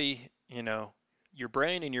So, body, your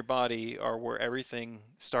brain and your body are where everything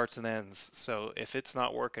starts and ends. So if it's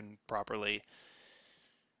not working properly,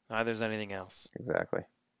 neither's anything else. exactly.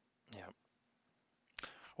 Yeah.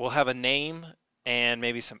 We'll have a name and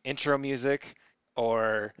maybe some intro music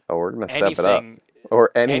or Oh, we're going to step it up. anything,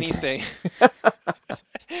 Or anything. anything,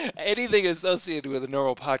 anything associated with a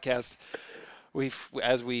normal podcast.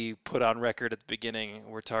 As we put on record at the beginning,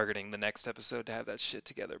 we're targeting the next episode to have that shit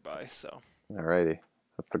together by. So, Alrighty.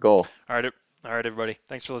 That's the goal. all right, everybody.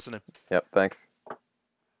 Thanks for listening. Yep, thanks.